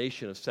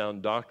explanation of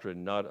sound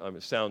doctrine, not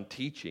sound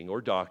teaching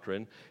or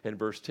doctrine, in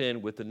verse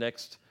 10 with the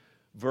next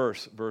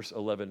verse, verse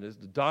 11. Is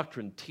the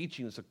doctrine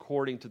teaching is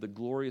according to the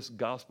glorious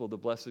gospel of the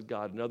blessed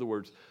God. In other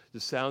words, the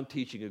sound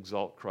teaching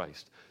exalt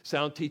Christ.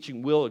 Sound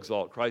teaching will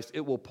exalt Christ.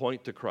 It will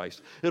point to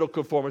Christ. It'll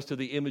conform us to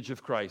the image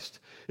of Christ.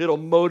 It'll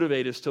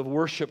motivate us to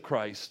worship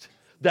Christ.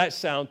 That's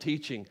sound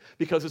teaching,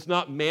 because it's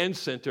not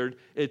man-centered,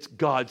 it's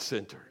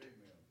God-centered.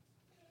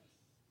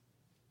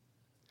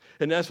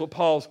 And that's what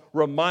Paul's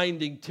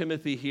reminding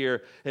Timothy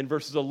here in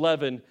verses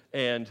 11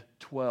 and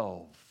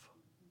 12.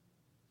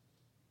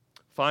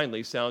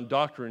 Finally, sound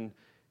doctrine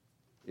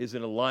is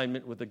in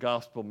alignment with the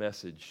gospel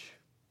message.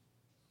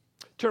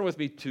 Turn with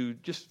me to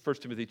just 1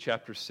 Timothy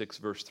chapter 6,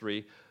 verse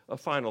 3. A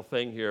final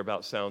thing here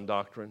about sound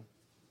doctrine.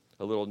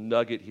 A little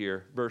nugget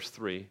here, verse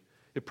 3.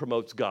 It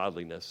promotes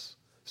godliness.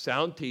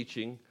 Sound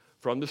teaching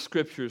from the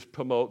Scriptures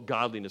promote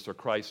godliness or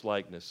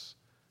Christ-likeness.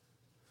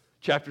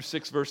 Chapter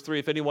 6, verse 3,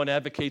 if anyone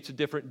advocates a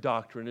different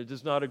doctrine, it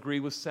does not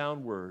agree with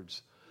sound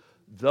words.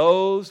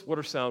 Those, what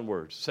are sound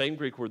words? Same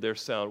Greek word there,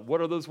 sound.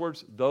 What are those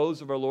words?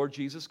 Those of our Lord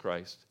Jesus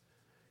Christ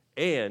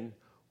and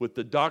with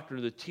the doctrine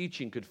of the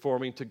teaching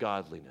conforming to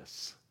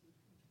godliness.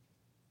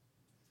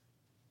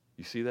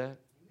 You see that?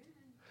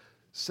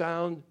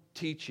 Sound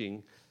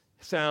teaching,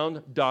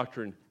 sound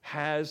doctrine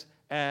has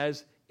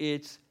as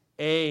its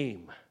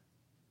aim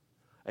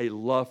a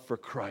love for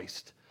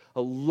Christ,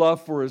 a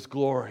love for His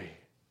glory.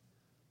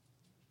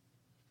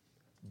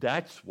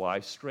 That's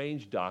why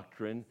strange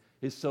doctrine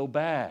is so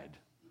bad.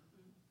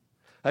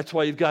 That's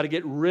why you've got to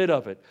get rid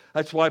of it.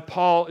 That's why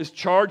Paul is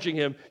charging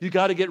him, you've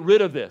got to get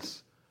rid of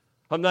this.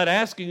 I'm not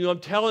asking you, I'm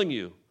telling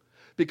you,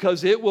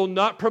 because it will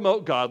not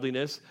promote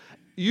godliness.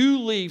 You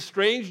leave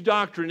strange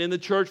doctrine in the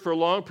church for a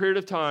long period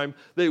of time,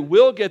 they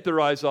will get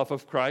their eyes off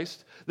of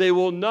Christ. They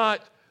will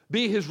not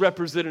be His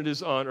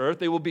representatives on earth.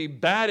 They will be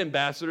bad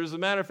ambassadors. As a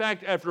matter of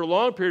fact, after a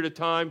long period of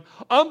time,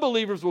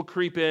 unbelievers will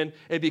creep in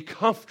and be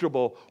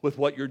comfortable with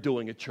what you're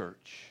doing at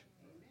church.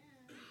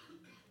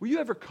 Were you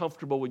ever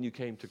comfortable when you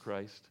came to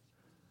Christ?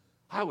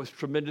 I was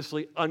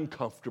tremendously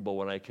uncomfortable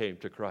when I came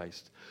to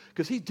Christ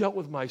because He dealt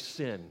with my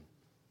sin,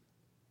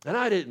 and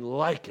I didn't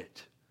like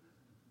it.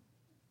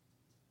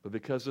 But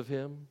because of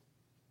Him,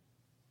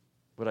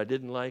 what I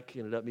didn't like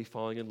ended up me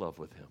falling in love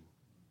with Him.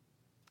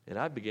 And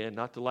I began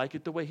not to like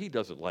it the way He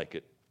doesn't like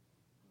it.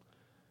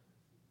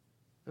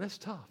 And that's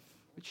tough.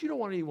 But you don't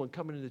want anyone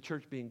coming into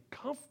church being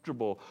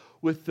comfortable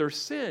with their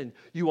sin.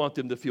 You want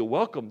them to feel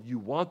welcome. You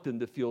want them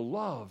to feel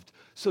loved.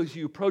 So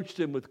you approach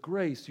them with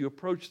grace. You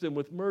approach them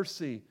with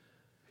mercy.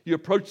 You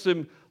approach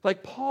them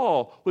like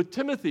Paul with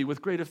Timothy,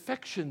 with great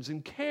affections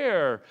and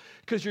care,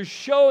 because you're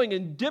showing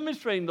and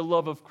demonstrating the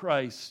love of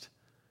Christ.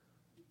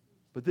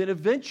 But then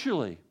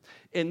eventually,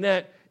 in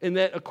that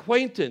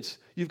acquaintance,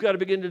 you've got to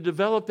begin to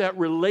develop that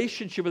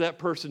relationship with that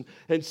person.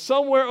 And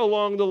somewhere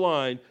along the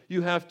line,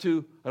 you have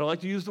to, I don't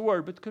like to use the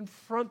word, but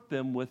confront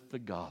them with the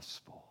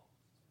gospel.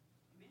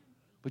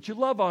 But you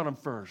love on them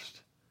first.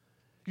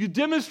 You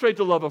demonstrate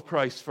the love of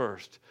Christ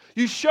first.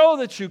 You show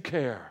that you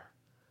care.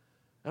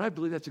 And I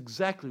believe that's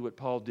exactly what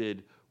Paul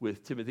did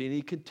with Timothy. And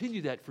he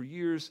continued that for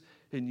years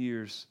and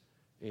years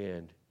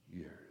and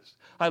years.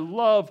 I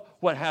love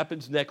what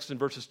happens next in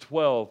verses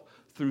 12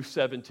 through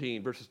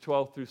 17. Verses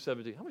 12 through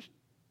 17. How much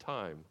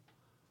time?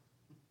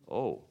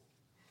 Oh,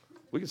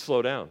 we can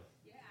slow down.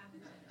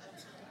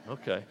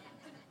 Okay.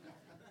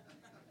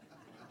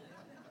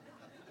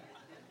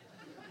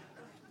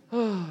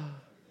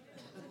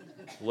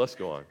 Let's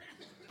go on.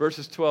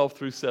 Verses 12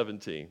 through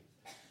 17.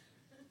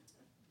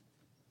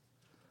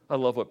 I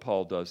love what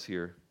Paul does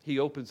here. He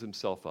opens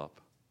himself up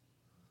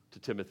to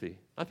Timothy.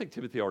 I think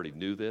Timothy already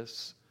knew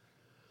this.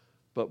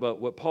 But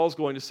what Paul's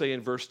going to say in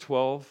verse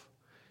 12,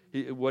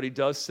 what he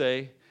does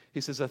say,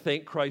 he says, I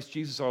thank Christ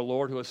Jesus our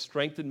Lord who has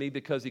strengthened me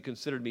because He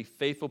considered me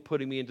faithful,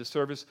 putting me into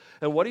service.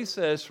 And what he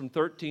says from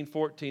 13,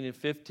 14, and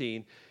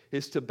 15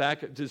 is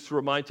to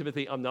remind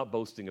Timothy, I'm not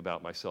boasting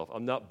about myself.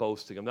 I'm not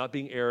boasting. I'm not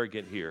being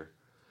arrogant here.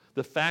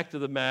 The fact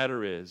of the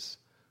matter is,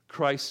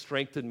 Christ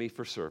strengthened me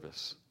for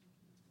service.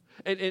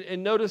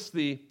 And notice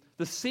the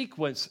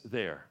sequence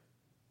there.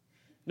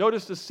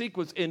 Notice the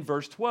sequence in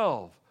verse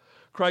 12.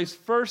 Christ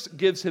first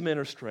gives him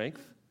inner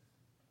strength,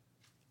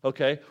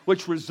 okay,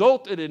 which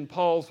resulted in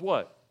Paul's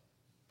what?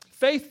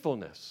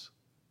 Faithfulness.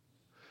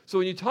 So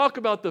when you talk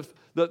about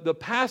the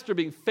pastor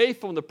being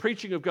faithful in the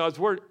preaching of God's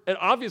word, it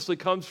obviously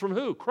comes from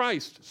who?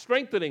 Christ,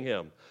 strengthening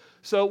him.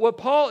 So what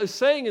Paul is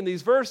saying in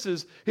these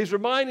verses, he's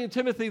reminding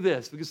Timothy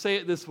this. We can say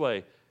it this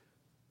way.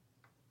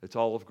 It's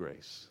all of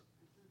grace.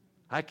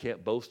 I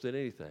can't boast in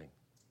anything.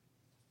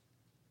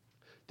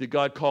 Did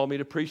God call me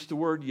to preach the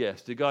word?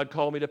 Yes. Did God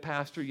call me to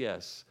pastor?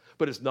 Yes.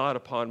 But it's not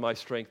upon my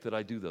strength that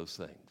I do those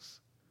things.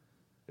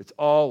 It's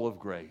all of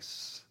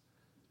grace.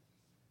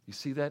 You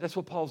see that? That's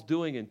what Paul's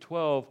doing in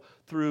 12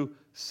 through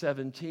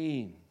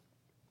 17.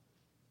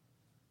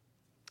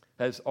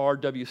 As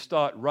R.W.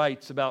 Stott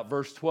writes about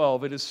verse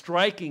 12, it is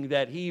striking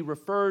that he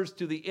refers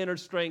to the inner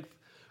strength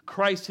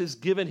Christ has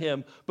given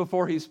him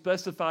before he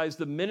specifies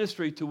the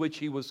ministry to which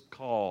he was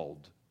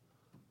called.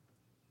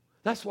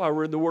 That's why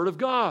we're in the Word of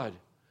God.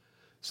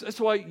 So that's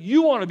why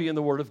you want to be in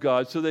the Word of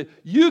God, so that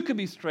you can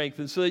be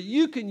strengthened, so that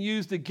you can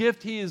use the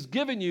gift He has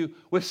given you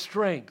with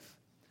strength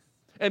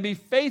and be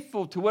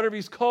faithful to whatever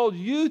He's called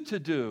you to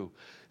do.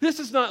 This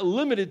is not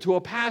limited to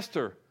a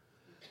pastor.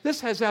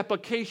 This has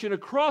application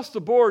across the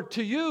board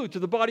to you, to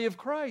the body of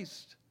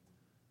Christ.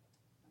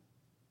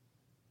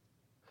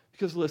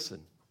 Because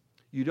listen,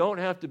 you don't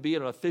have to be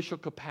in an official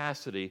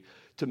capacity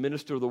to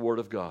minister the Word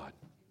of God.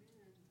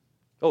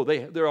 Oh,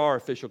 there are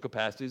official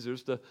capacities.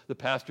 There's the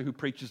pastor who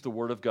preaches the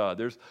Word of God.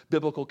 There's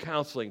biblical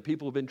counseling.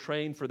 People have been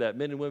trained for that.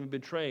 Men and women have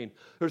been trained.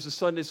 There's a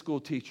Sunday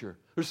school teacher.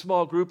 There's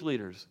small group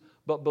leaders.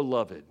 But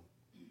beloved,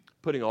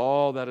 putting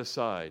all that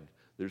aside,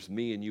 there's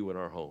me and you in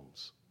our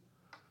homes.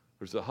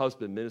 There's a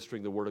husband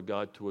ministering the Word of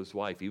God to his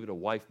wife, even a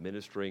wife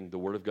ministering the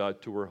Word of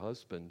God to her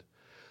husband.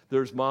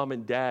 There's mom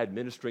and dad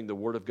ministering the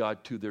Word of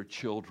God to their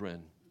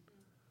children.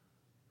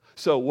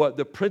 So what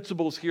the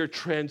principles here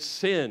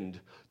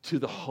transcend to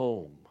the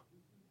home.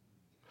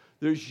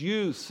 There's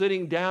you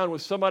sitting down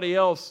with somebody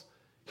else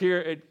here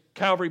at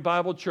Calvary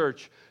Bible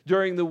Church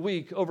during the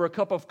week over a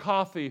cup of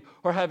coffee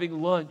or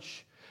having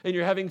lunch, and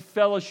you're having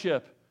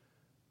fellowship.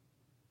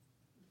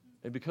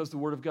 And because the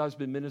Word of God has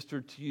been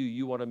ministered to you,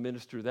 you want to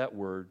minister that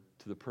Word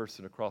to the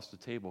person across the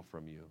table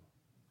from you.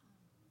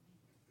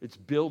 It's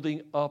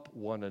building up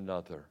one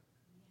another.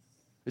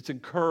 It's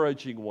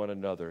encouraging one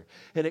another.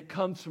 And it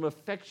comes from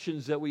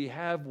affections that we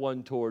have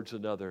one towards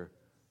another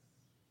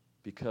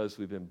because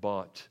we've been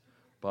bought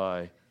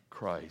by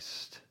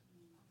Christ.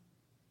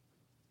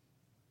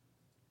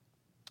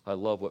 I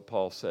love what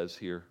Paul says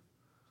here.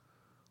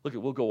 Look,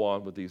 we'll go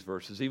on with these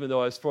verses. Even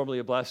though I was formerly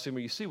a blasphemer,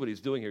 you see what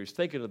he's doing here. He's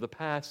thinking of the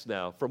past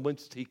now, from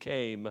whence he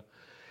came,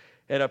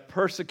 and a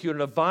persecutor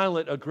and a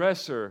violent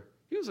aggressor.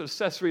 He was an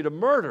accessory to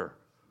murder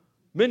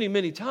many,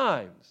 many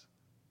times.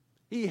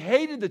 He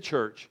hated the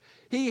church.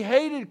 He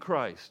hated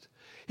Christ.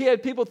 He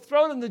had people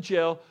thrown in the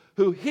jail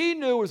who he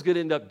knew was going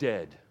to end up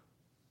dead.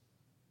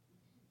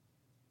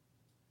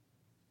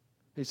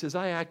 He says,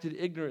 I acted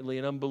ignorantly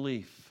in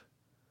unbelief.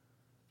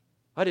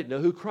 I didn't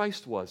know who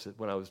Christ was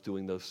when I was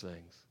doing those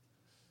things.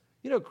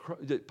 You know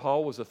that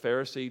Paul was a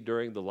Pharisee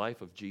during the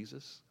life of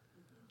Jesus?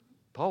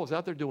 Paul was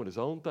out there doing his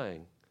own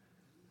thing.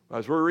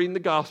 As we're reading the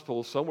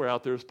Gospels, somewhere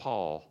out there is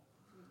Paul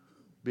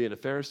being a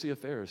Pharisee of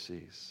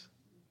Pharisees.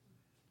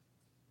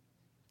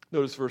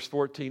 Notice verse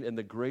 14, and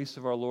the grace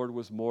of our Lord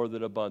was more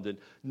than abundant.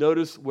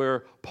 Notice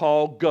where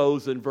Paul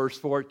goes in verse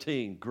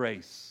 14,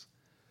 grace.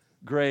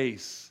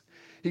 Grace.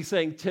 He's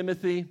saying,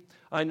 Timothy,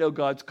 I know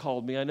God's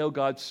called me. I know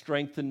God's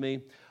strengthened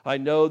me. I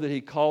know that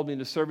he called me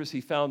into service.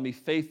 He found me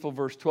faithful,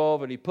 verse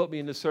 12, and he put me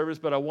into service.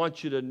 But I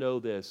want you to know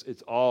this.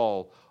 It's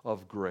all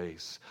of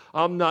grace.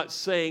 I'm not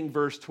saying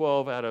verse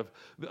 12 out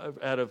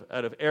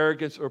of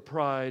arrogance or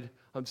pride.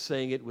 I'm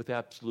saying it with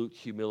absolute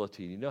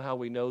humility. You know how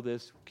we know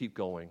this? Keep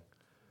going.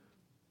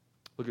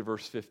 Look at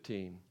verse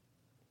 15.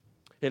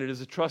 And it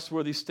is a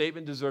trustworthy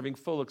statement deserving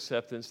full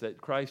acceptance that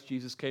Christ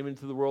Jesus came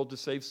into the world to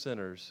save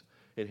sinners.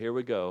 And here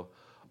we go.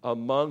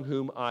 Among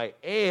whom I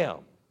am,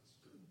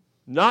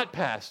 not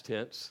past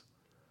tense,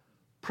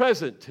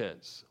 present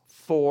tense,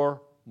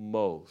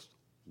 foremost.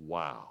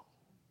 Wow.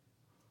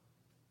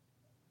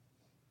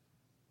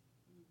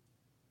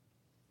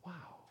 Wow.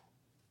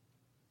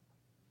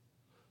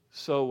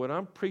 So when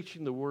I'm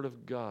preaching the Word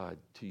of God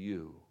to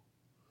you,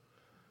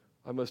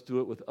 I must do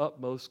it with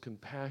utmost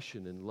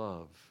compassion and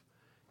love,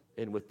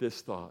 and with this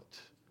thought,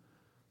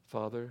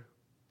 Father,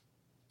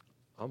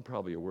 I'm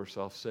probably a worse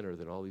off sinner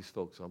than all these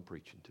folks I'm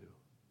preaching to.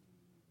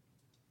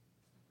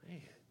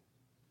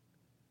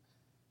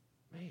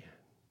 Man,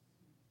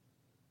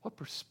 what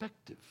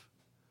perspective.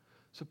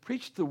 So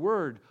preach the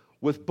word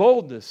with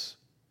boldness,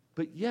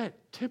 but yet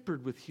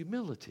tempered with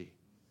humility.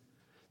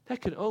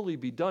 That can only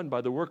be done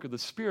by the work of the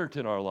Spirit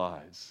in our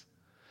lives.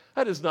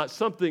 That is not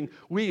something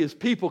we as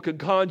people can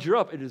conjure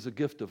up. It is a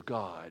gift of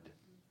God.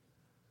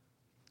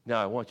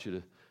 Now I want you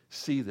to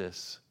see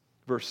this.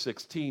 Verse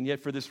 16,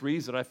 yet for this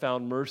reason I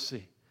found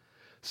mercy.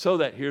 So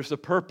that, here's the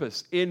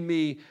purpose, in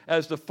me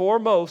as the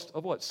foremost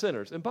of what?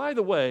 Sinners. And by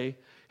the way,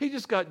 he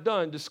just got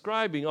done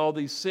describing all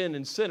these sin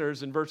and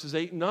sinners in verses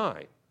 8 and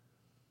 9.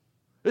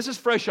 This is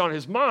fresh on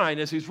his mind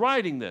as he's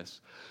writing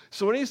this.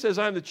 So when he says,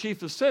 I'm the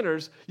chief of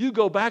sinners, you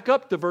go back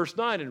up to verse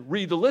 9 and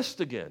read the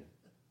list again.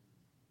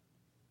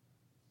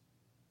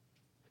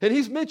 And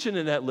he's mentioned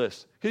in that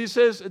list, because he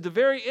says at the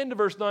very end of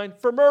verse 9,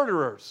 for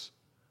murderers.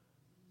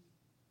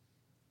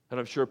 And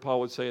I'm sure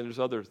Paul would say, and there's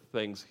other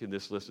things in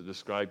this list that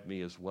describe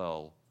me as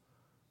well.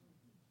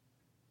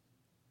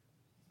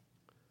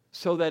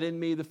 So that in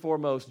me, the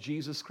foremost,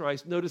 Jesus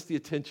Christ. Notice the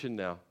attention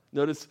now.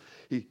 Notice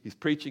he's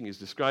preaching, he's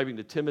describing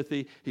to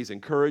Timothy, he's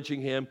encouraging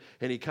him,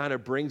 and he kind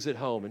of brings it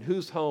home. And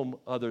who's home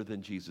other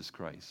than Jesus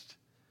Christ?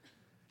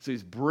 So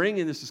he's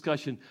bringing this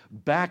discussion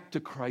back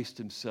to Christ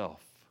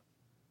himself.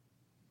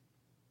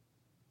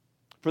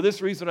 For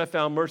this reason I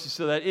found mercy,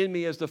 so that in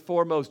me as the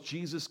foremost,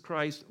 Jesus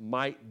Christ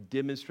might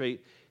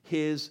demonstrate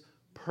his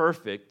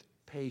perfect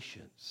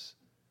patience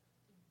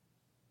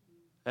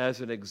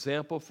as an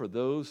example for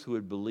those who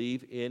would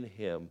believe in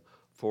him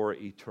for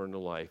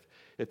eternal life.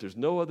 If there's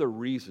no other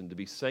reason to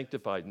be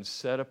sanctified and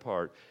set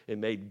apart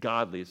and made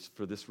godly, it's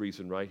for this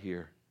reason right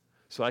here.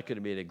 So I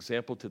can be an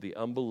example to the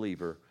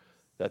unbeliever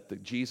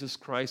that Jesus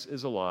Christ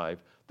is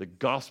alive, the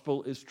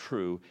gospel is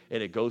true,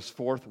 and it goes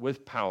forth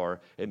with power,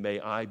 and may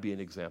I be an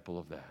example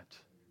of that.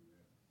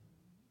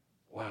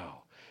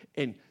 Wow.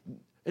 And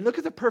look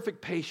at the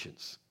perfect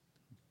patience.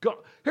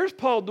 Here's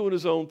Paul doing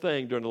his own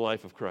thing during the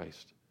life of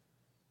Christ.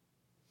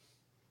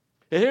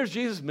 And here's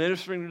Jesus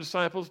ministering to the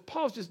disciples.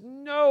 Paul's just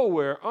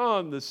nowhere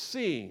on the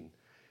scene.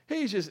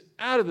 He's just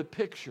out of the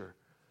picture.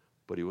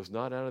 But he was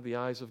not out of the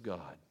eyes of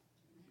God.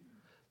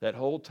 That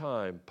whole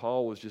time,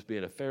 Paul was just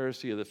being a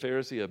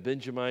Pharisee, a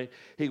Benjamite.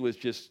 He was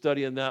just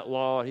studying that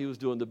law. He was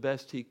doing the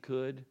best he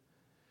could.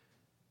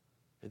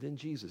 And then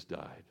Jesus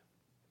died.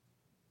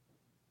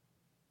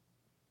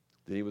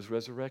 Then he was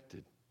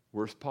resurrected.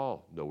 Where's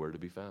Paul? Nowhere to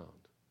be found.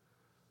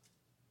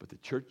 But the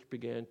church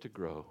began to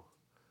grow.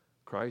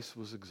 Christ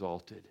was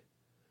exalted.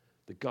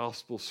 The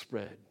gospel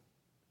spread.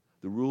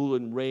 The rule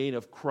and reign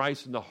of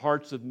Christ in the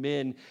hearts of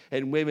men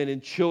and women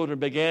and children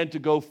began to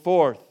go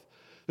forth.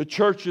 The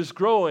church is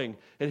growing,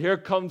 and here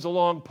comes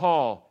along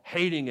Paul,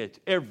 hating it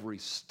every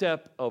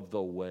step of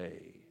the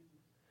way.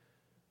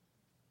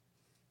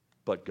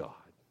 But God.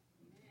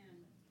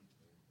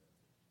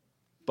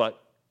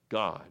 But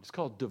God. It's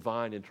called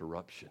divine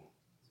interruption.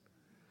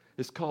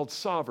 It's called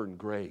sovereign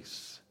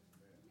grace.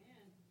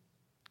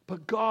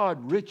 But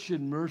God, rich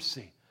in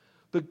mercy,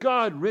 but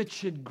God,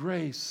 rich in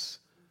grace,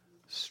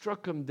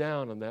 struck him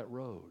down on that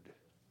road.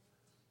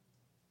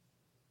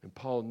 And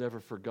Paul never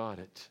forgot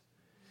it.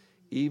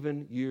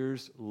 Even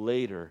years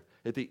later,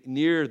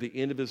 near the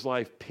end of his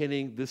life,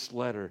 penning this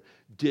letter,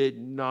 did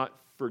not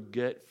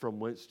forget from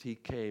whence he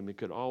came, and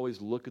could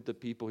always look at the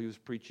people he was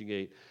preaching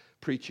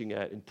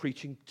at, and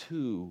preaching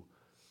to,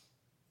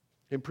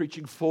 and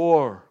preaching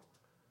for,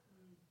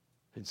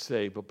 and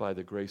say, but by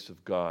the grace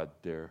of God,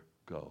 there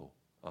go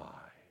I.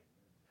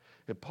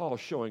 And Paul's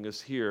showing us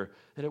here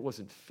that it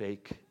wasn't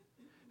fake.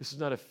 This is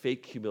not a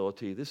fake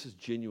humility. This is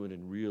genuine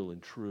and real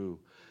and true.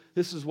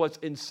 This is what's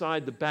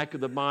inside the back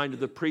of the mind of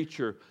the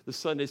preacher, the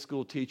Sunday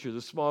school teacher,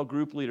 the small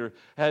group leader,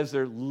 as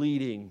they're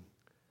leading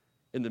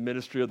in the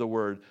ministry of the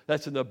word.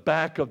 That's in the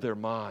back of their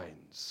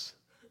minds.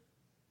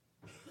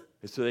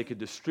 And so they can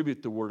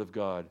distribute the word of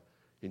God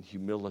in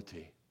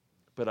humility.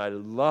 But I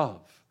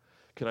love,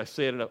 can I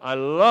say it enough? I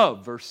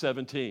love verse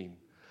 17.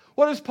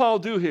 What does Paul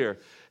do here?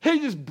 He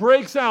just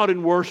breaks out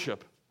in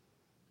worship.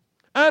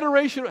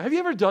 Adoration. Have you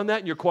ever done that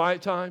in your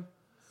quiet time?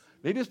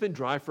 Maybe it's been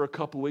dry for a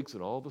couple weeks,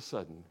 and all of a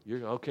sudden,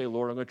 you're, okay,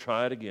 Lord, I'm going to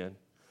try it again.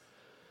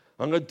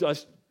 I'm going to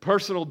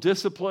personal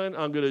discipline.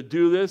 I'm going to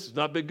do this. It's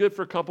not been good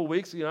for a couple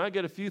weeks. I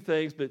get a few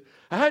things, but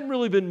I hadn't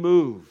really been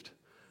moved.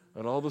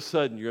 And all of a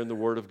sudden, you're in the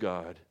Word of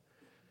God.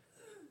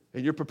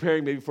 And you're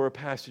preparing maybe for a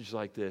passage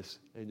like this,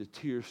 and the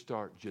tears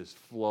start just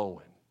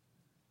flowing.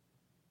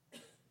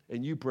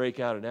 And you break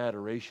out in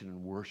adoration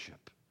and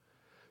worship.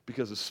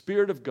 Because the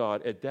Spirit of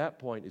God at that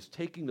point is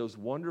taking those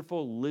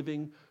wonderful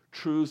living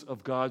truths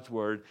of God's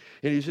Word,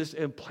 and He just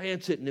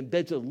implants it and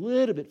embeds it a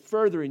little bit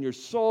further in your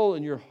soul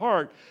and your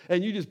heart,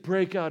 and you just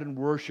break out in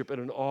worship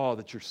and in awe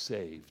that you're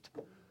saved.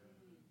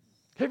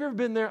 Have you ever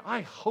been there?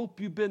 I hope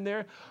you've been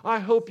there. I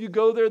hope you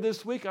go there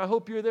this week. I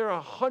hope you're there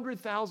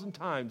 100,000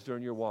 times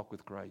during your walk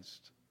with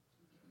Christ.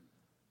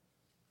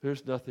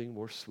 There's nothing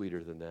more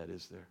sweeter than that,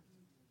 is there?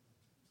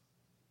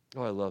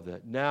 Oh, I love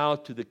that. Now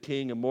to the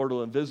King,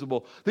 immortal,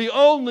 invisible, the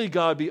only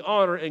God, be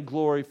honor and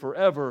glory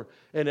forever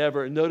and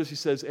ever. And notice he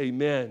says,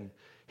 amen.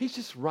 He's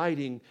just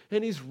writing,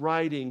 and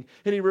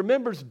he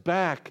remembers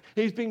back.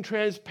 He's being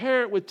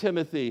transparent with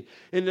Timothy.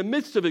 In the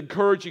midst of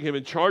encouraging him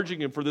and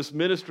charging him for this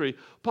ministry,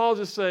 Paul's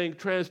just saying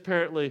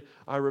transparently,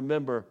 I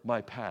remember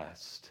my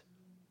past.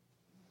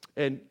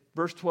 And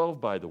verse 12,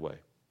 by the way,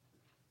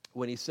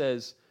 when he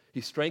says,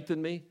 he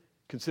strengthened me,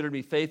 considered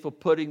me faithful,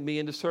 putting me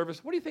into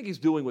service. What do you think he's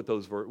doing with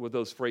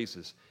those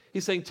phrases?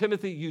 He's saying,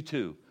 Timothy, you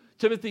too.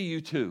 Timothy,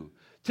 you too.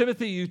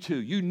 Timothy, you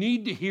too. You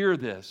need to hear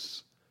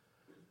this.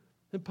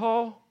 And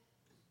Paul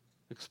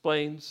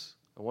explains,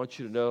 I want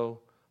you to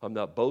know I'm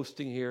not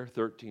boasting here,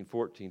 13,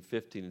 14,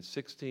 15, and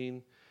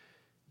 16.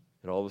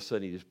 And all of a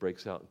sudden he just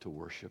breaks out into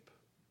worship.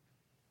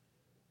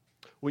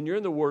 When you're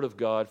in the Word of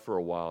God for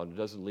a while and it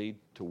doesn't lead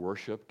to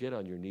worship, get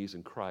on your knees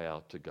and cry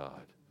out to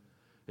God.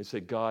 And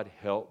say, God,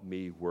 help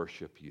me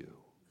worship you.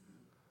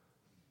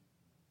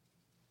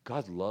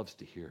 God loves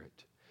to hear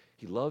it.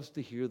 He loves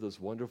to hear those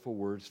wonderful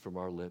words from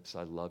our lips.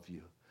 I love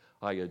you.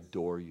 I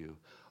adore you.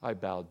 I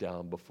bow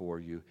down before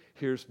you.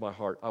 Here's my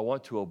heart. I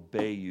want to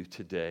obey you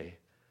today.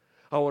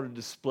 I want to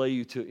display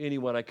you to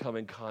anyone I come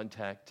in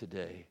contact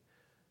today.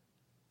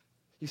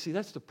 You see,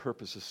 that's the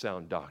purpose of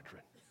sound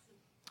doctrine.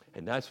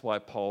 And that's why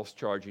Paul's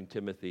charging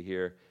Timothy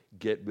here,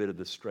 get rid of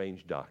the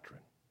strange doctrine.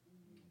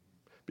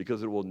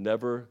 Because it will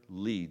never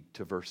lead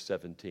to verse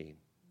 17.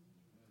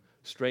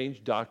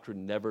 Strange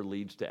doctrine never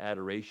leads to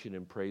adoration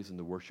and praise and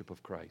the worship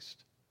of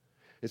Christ.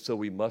 And so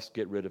we must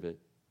get rid of it.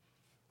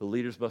 The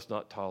leaders must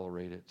not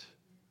tolerate it.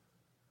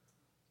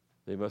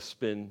 They must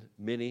spend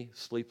many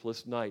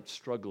sleepless nights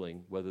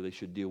struggling whether they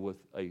should deal with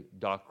a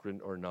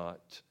doctrine or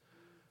not,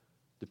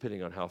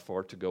 depending on how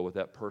far to go with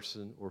that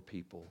person or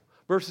people.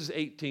 Verses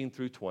 18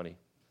 through 20.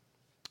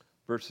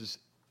 Verses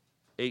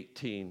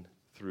 18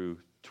 through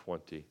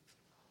 20.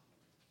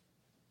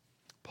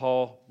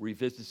 Paul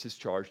revisits his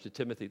charge to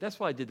Timothy. That's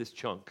why I did this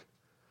chunk.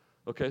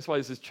 Okay, that's why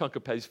there's this chunk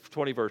of page,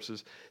 20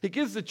 verses. He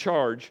gives the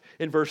charge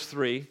in verse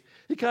 3.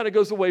 He kind of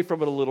goes away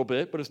from it a little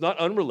bit, but it's not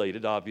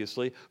unrelated,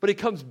 obviously. But he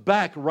comes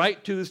back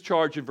right to this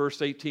charge in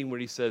verse 18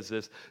 when he says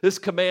this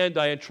command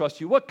I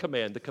entrust you. What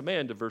command? The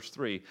command of verse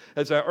 3.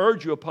 As I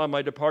urge you upon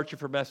my departure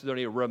from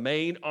Macedonia,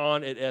 remain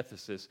on at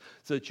Ephesus,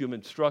 so that you may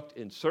instruct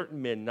in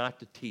certain men not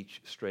to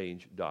teach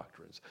strange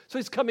doctrines. So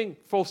he's coming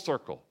full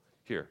circle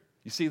here.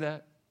 You see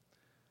that?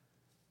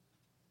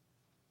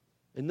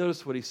 And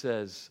notice what he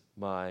says,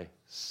 my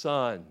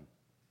son.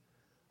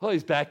 Oh,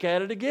 he's back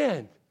at it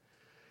again.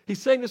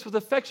 He's saying this with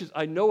affection.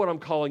 I know what I'm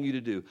calling you to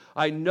do.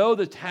 I know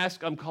the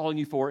task I'm calling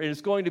you for, and it's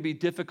going to be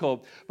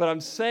difficult. But I'm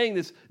saying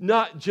this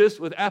not just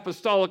with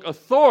apostolic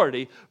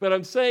authority, but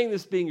I'm saying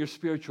this being your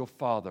spiritual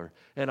father.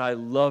 And I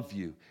love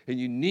you, and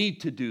you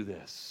need to do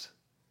this.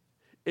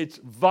 It's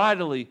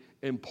vitally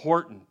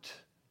important.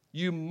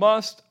 You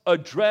must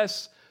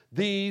address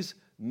these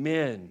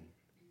men.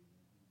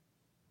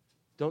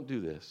 Don't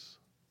do this.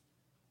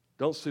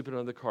 Don't sweep it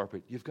under the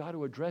carpet. You've got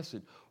to address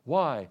it.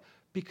 Why?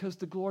 Because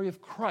the glory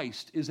of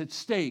Christ is at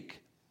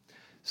stake.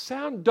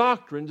 Sound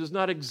doctrine does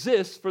not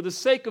exist for the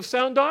sake of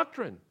sound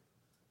doctrine.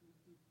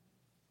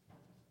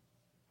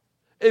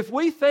 If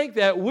we think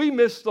that, we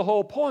miss the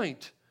whole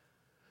point.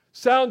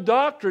 Sound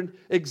doctrine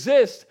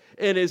exists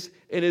and is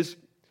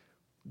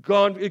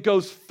gone. It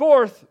goes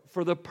forth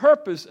for the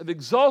purpose of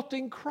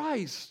exalting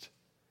Christ.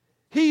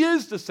 He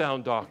is the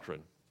sound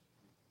doctrine.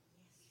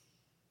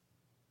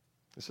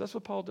 So that's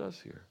what Paul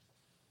does here.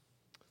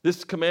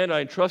 This command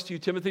I entrust to you,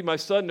 Timothy, my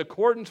son, in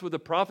accordance with the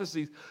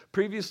prophecies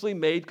previously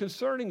made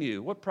concerning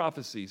you. What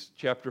prophecies?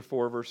 Chapter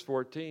 4, verse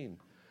 14.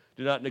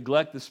 Do not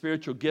neglect the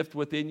spiritual gift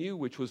within you,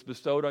 which was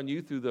bestowed on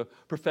you through the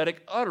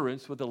prophetic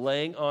utterance with the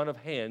laying on of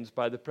hands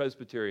by the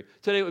presbytery.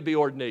 Today it would be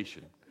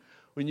ordination.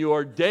 When you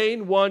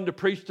ordain one to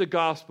preach the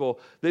gospel,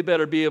 they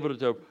better be able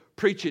to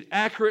preach it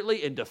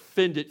accurately and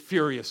defend it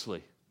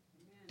furiously.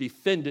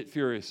 Defend it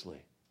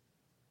furiously.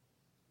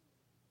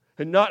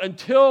 And not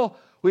until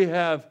we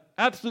have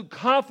absolute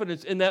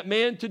confidence in that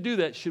man to do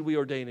that should we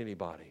ordain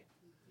anybody.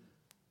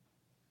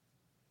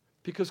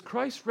 Because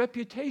Christ's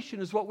reputation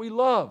is what we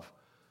love.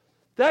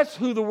 That's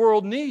who the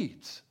world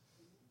needs.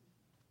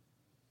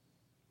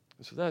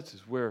 And so that's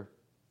where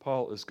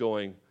Paul is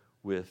going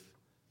with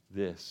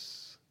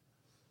this.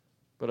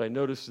 But I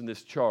notice in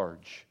this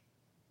charge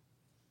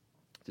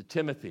to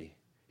Timothy,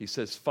 he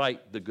says,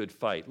 fight the good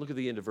fight. Look at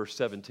the end of verse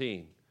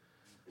 17.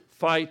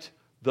 Fight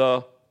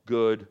the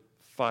good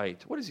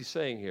fight. What is he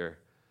saying here?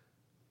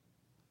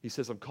 He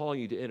says, I'm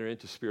calling you to enter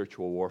into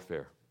spiritual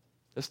warfare.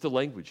 That's the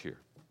language here.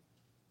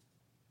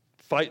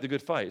 Fight the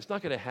good fight. It's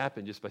not going to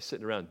happen just by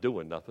sitting around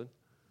doing nothing.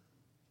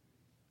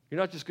 You're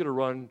not just going to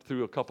run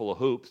through a couple of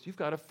hoops. You've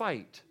got to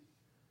fight.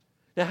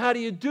 Now, how do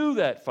you do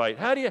that fight?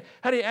 How do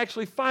you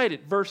actually fight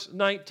it? Verse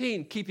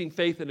 19, keeping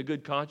faith and a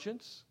good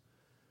conscience.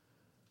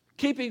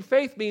 Keeping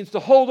faith means to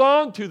hold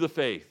on to the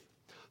faith.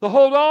 To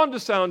hold on to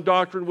sound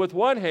doctrine with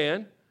one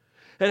hand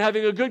and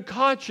having a good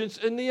conscience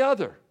in the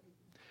other.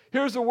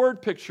 Here's a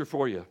word picture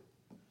for you.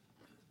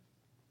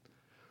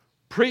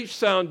 Preach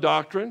sound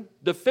doctrine,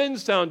 defend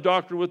sound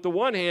doctrine with the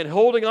one hand,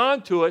 holding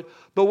on to it,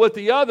 but with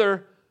the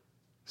other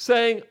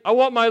saying, I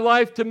want my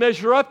life to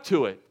measure up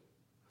to it.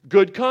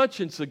 Good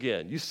conscience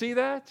again. You see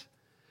that?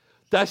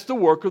 That's the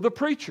work of the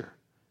preacher.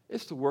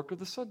 It's the work of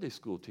the Sunday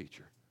school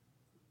teacher,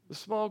 the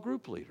small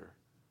group leader,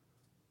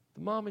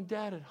 the mom and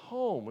dad at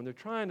home when they're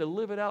trying to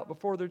live it out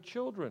before their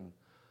children,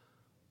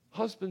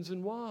 husbands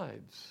and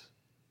wives,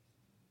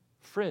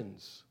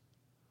 friends,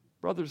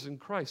 brothers in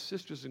Christ,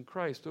 sisters in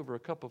Christ over a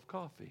cup of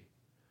coffee.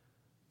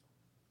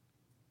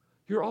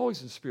 You're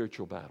always in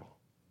spiritual battle.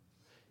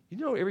 You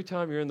know, every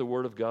time you're in the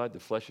Word of God, the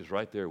flesh is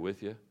right there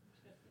with you,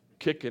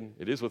 kicking.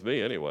 It is with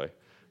me anyway.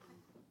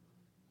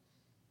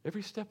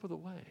 Every step of the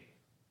way.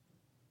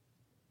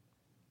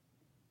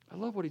 I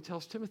love what he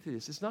tells Timothy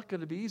this. It's not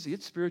going to be easy.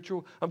 It's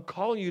spiritual. I'm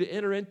calling you to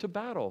enter into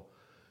battle.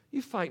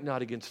 You fight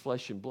not against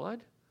flesh and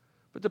blood,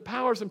 but the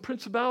powers and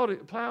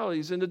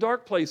principalities in the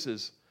dark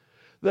places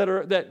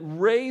that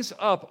raise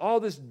up all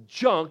this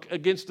junk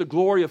against the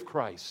glory of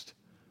Christ.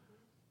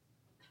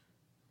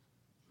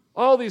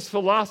 All these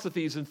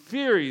philosophies and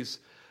theories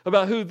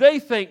about who they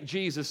think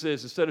Jesus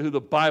is instead of who the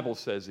Bible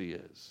says he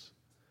is,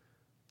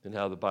 and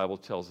how the Bible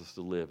tells us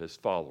to live as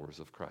followers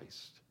of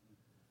Christ.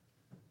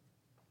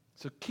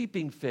 So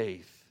keeping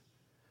faith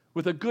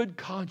with a good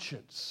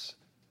conscience,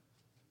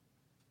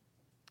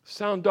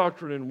 sound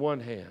doctrine in one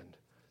hand,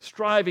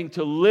 striving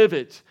to live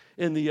it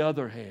in the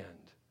other hand.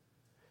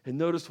 And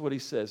notice what he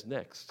says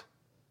next.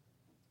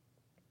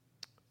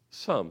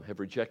 Some have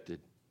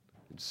rejected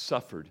and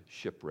suffered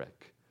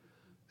shipwreck.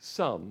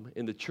 Some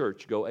in the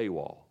church go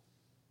AWOL.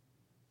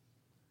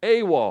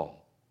 AWOL.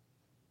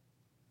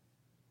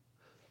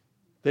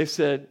 They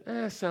said,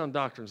 sound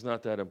doctrine's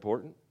not that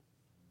important.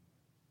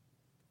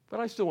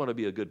 But I still want to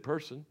be a good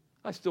person.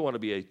 I still want to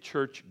be a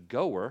church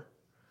goer.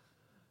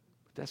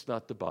 But that's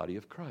not the body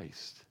of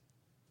Christ.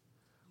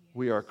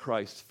 We are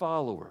Christ's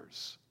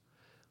followers.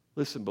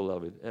 Listen,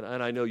 beloved, and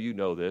I know you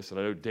know this, and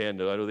I know Dan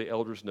knows, I know the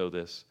elders know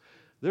this.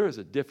 There is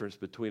a difference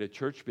between a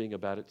church being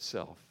about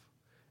itself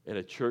and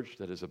a church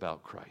that is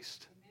about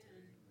Christ.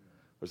 Amen.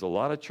 There's a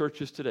lot of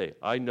churches today,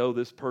 I know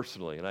this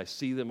personally, and I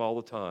see them all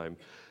the time,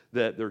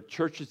 that their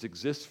churches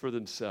exist for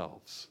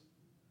themselves.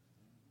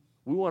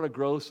 We want to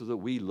grow so that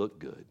we look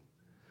good.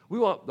 We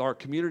want our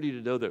community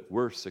to know that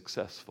we're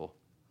successful.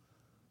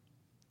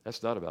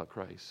 That's not about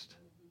Christ.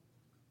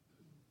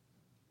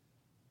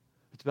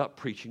 It's about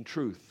preaching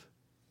truth.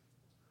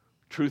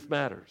 Truth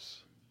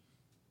matters.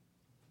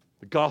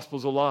 The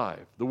gospel's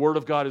alive. The word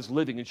of God is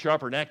living and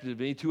sharper and active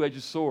than any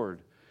two-edged sword.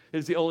 It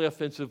is the only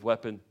offensive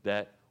weapon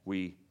that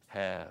we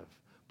have.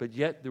 But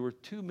yet there were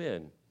two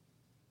men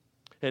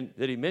and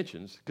that he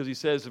mentions, because he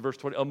says in verse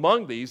 20,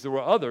 among these there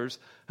were others,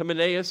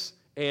 Hymenaeus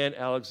and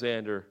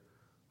Alexander,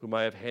 whom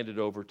I have handed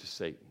over to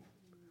Satan.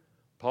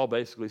 Paul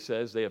basically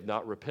says they have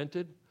not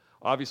repented.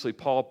 Obviously,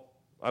 Paul,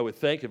 I would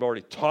think, have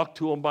already talked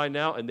to them by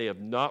now, and they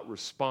have not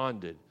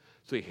responded.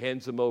 So he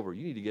hands them over.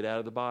 You need to get out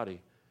of the body.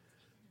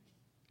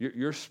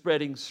 You're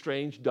spreading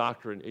strange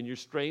doctrine, and your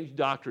strange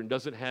doctrine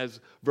doesn't have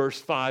verse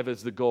 5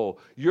 as the goal.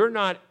 You're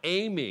not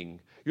aiming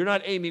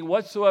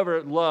whatsoever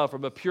at love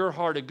from a pure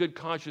heart, a good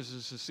conscience,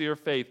 and sincere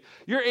faith.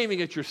 You're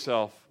aiming at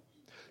yourself.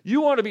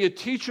 You want to be a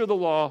teacher of the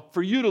law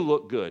for you to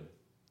look good.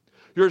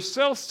 You're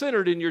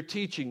self-centered in your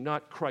teaching,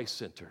 not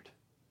Christ-centered.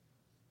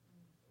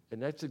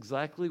 And that's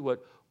exactly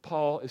what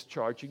Paul is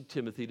charging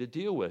Timothy to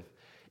deal with.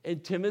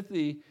 And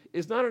Timothy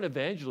is not an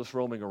evangelist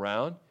roaming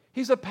around.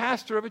 He's a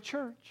pastor of a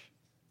church.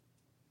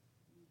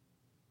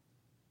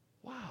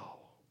 Wow.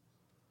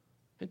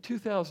 And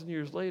 2,000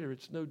 years later,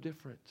 it's no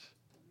different.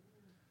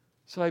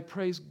 So I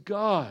praise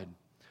God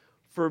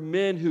for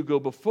men who go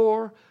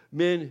before,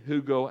 men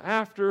who go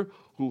after,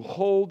 who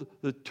hold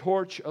the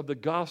torch of the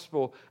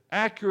gospel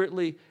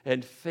accurately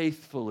and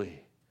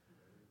faithfully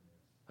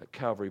at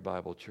Calvary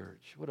Bible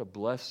Church. What a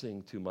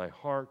blessing to my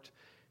heart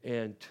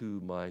and to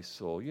my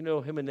soul. You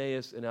know,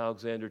 Hymenaeus and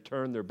Alexander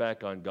turned their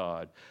back on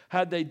God.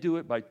 How'd they do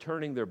it? By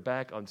turning their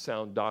back on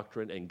sound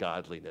doctrine and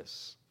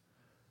godliness.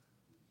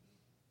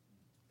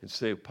 And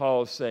so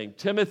Paul is saying,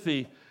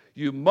 Timothy,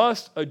 you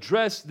must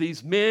address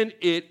these men.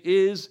 It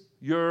is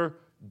your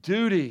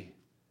duty.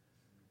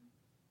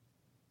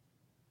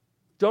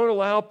 Don't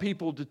allow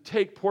people to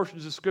take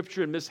portions of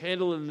Scripture and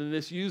mishandle them and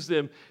misuse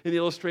them. And the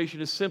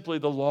illustration is simply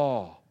the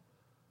law.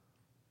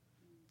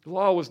 The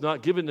law was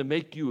not given to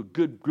make you a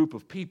good group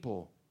of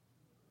people,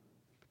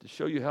 but to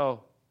show you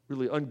how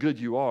really ungood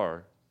you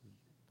are.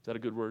 Is that a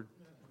good word?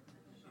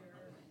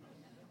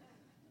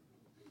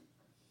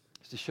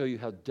 It's to show you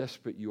how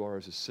desperate you are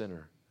as a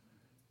sinner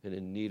and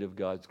in need of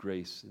God's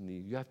grace. And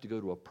you have to go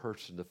to a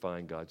person to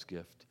find God's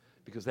gift,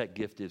 because that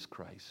gift is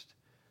Christ.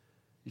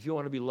 If you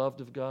want to be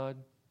loved of God,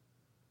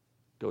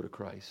 go to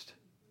Christ,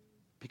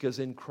 because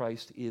in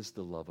Christ is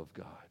the love of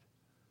God.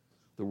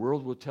 The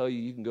world will tell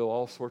you can go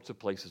all sorts of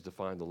places to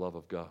find the love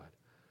of God,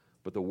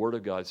 but the Word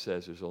of God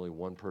says there's only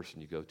one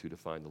person you go to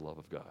find the love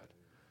of God.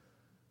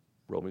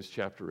 Romans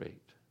chapter 8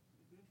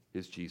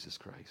 is Jesus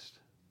Christ.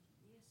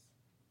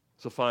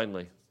 So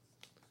finally,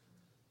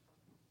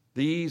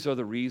 these are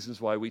the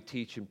reasons why we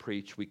teach and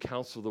preach. We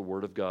counsel the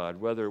Word of God,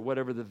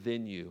 whatever the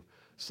venue,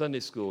 Sunday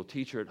school,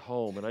 teacher at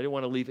home. And I don't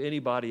want to leave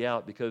anybody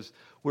out, because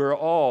we're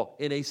all,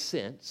 in a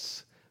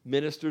sense,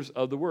 ministers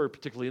of the Word,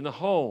 particularly in the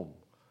home.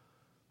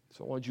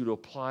 So I want you to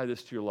apply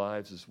this to your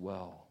lives as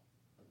well.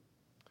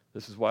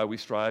 This is why we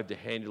strive to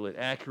handle it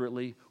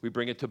accurately. We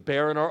bring it to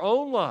bear in our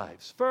own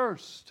lives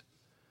first,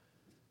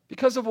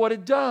 because of what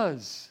it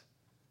does.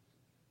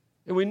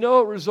 And we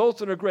know it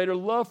results in a greater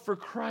love for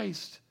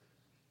Christ,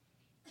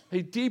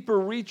 a deeper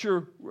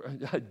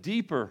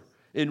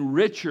and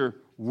richer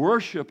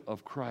worship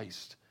of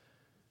Christ.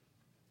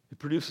 It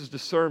produces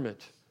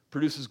discernment,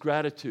 produces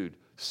gratitude,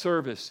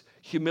 service,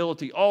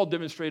 humility, all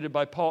demonstrated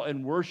by Paul,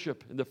 and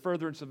worship in the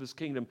furtherance of his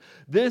kingdom.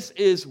 This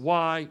is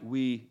why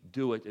we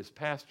do it as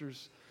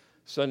pastors,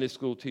 Sunday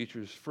school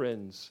teachers,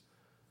 friends,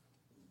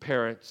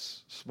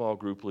 parents, small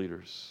group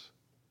leaders,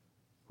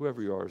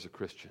 whoever you are as a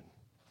Christian.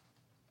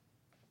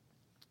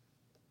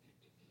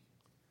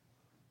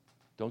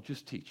 Don't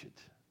just teach it.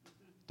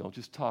 Don't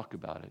just talk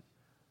about it.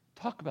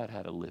 Talk about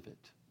how to live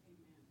it.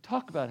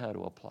 Talk about how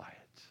to apply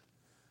it.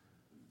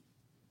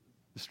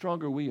 The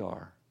stronger we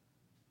are,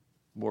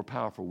 the more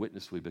powerful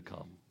witness we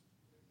become.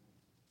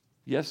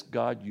 Yes,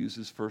 God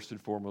uses first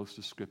and foremost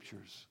the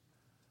Scriptures,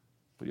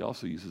 but He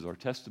also uses our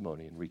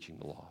testimony in reaching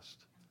the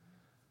lost.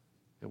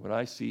 And what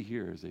I see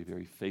here is a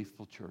very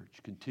faithful church.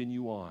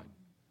 Continue on.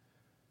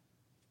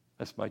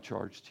 That's my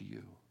charge to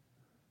you.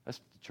 That's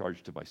the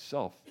charge to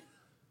myself.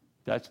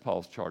 That's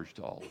Paul's charge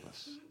to all of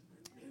us.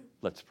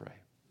 Let's pray.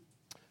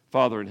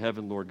 Father in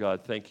heaven, Lord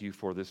God, thank you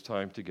for this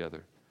time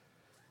together.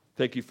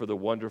 Thank you for the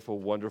wonderful,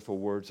 wonderful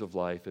words of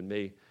life. And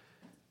may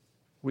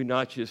we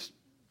not just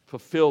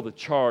fulfill the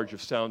charge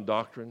of sound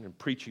doctrine and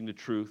preaching the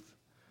truth,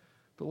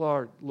 but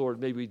Lord,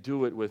 may we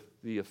do it with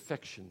the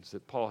affections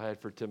that Paul had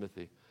for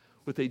Timothy,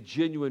 with a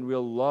genuine,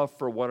 real love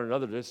for one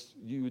another that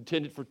you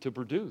intended to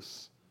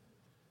produce.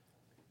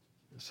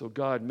 So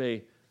God,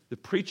 may the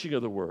preaching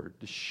of the Word,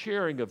 the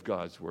sharing of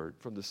God's Word,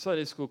 from the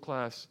Sunday school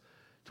class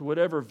to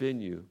whatever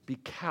venue, be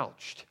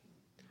couched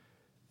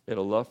in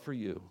a love for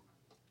you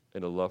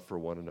and a love for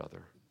one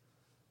another.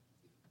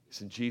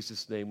 It's in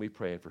Jesus' name we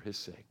pray, and for His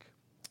sake.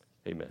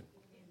 Amen.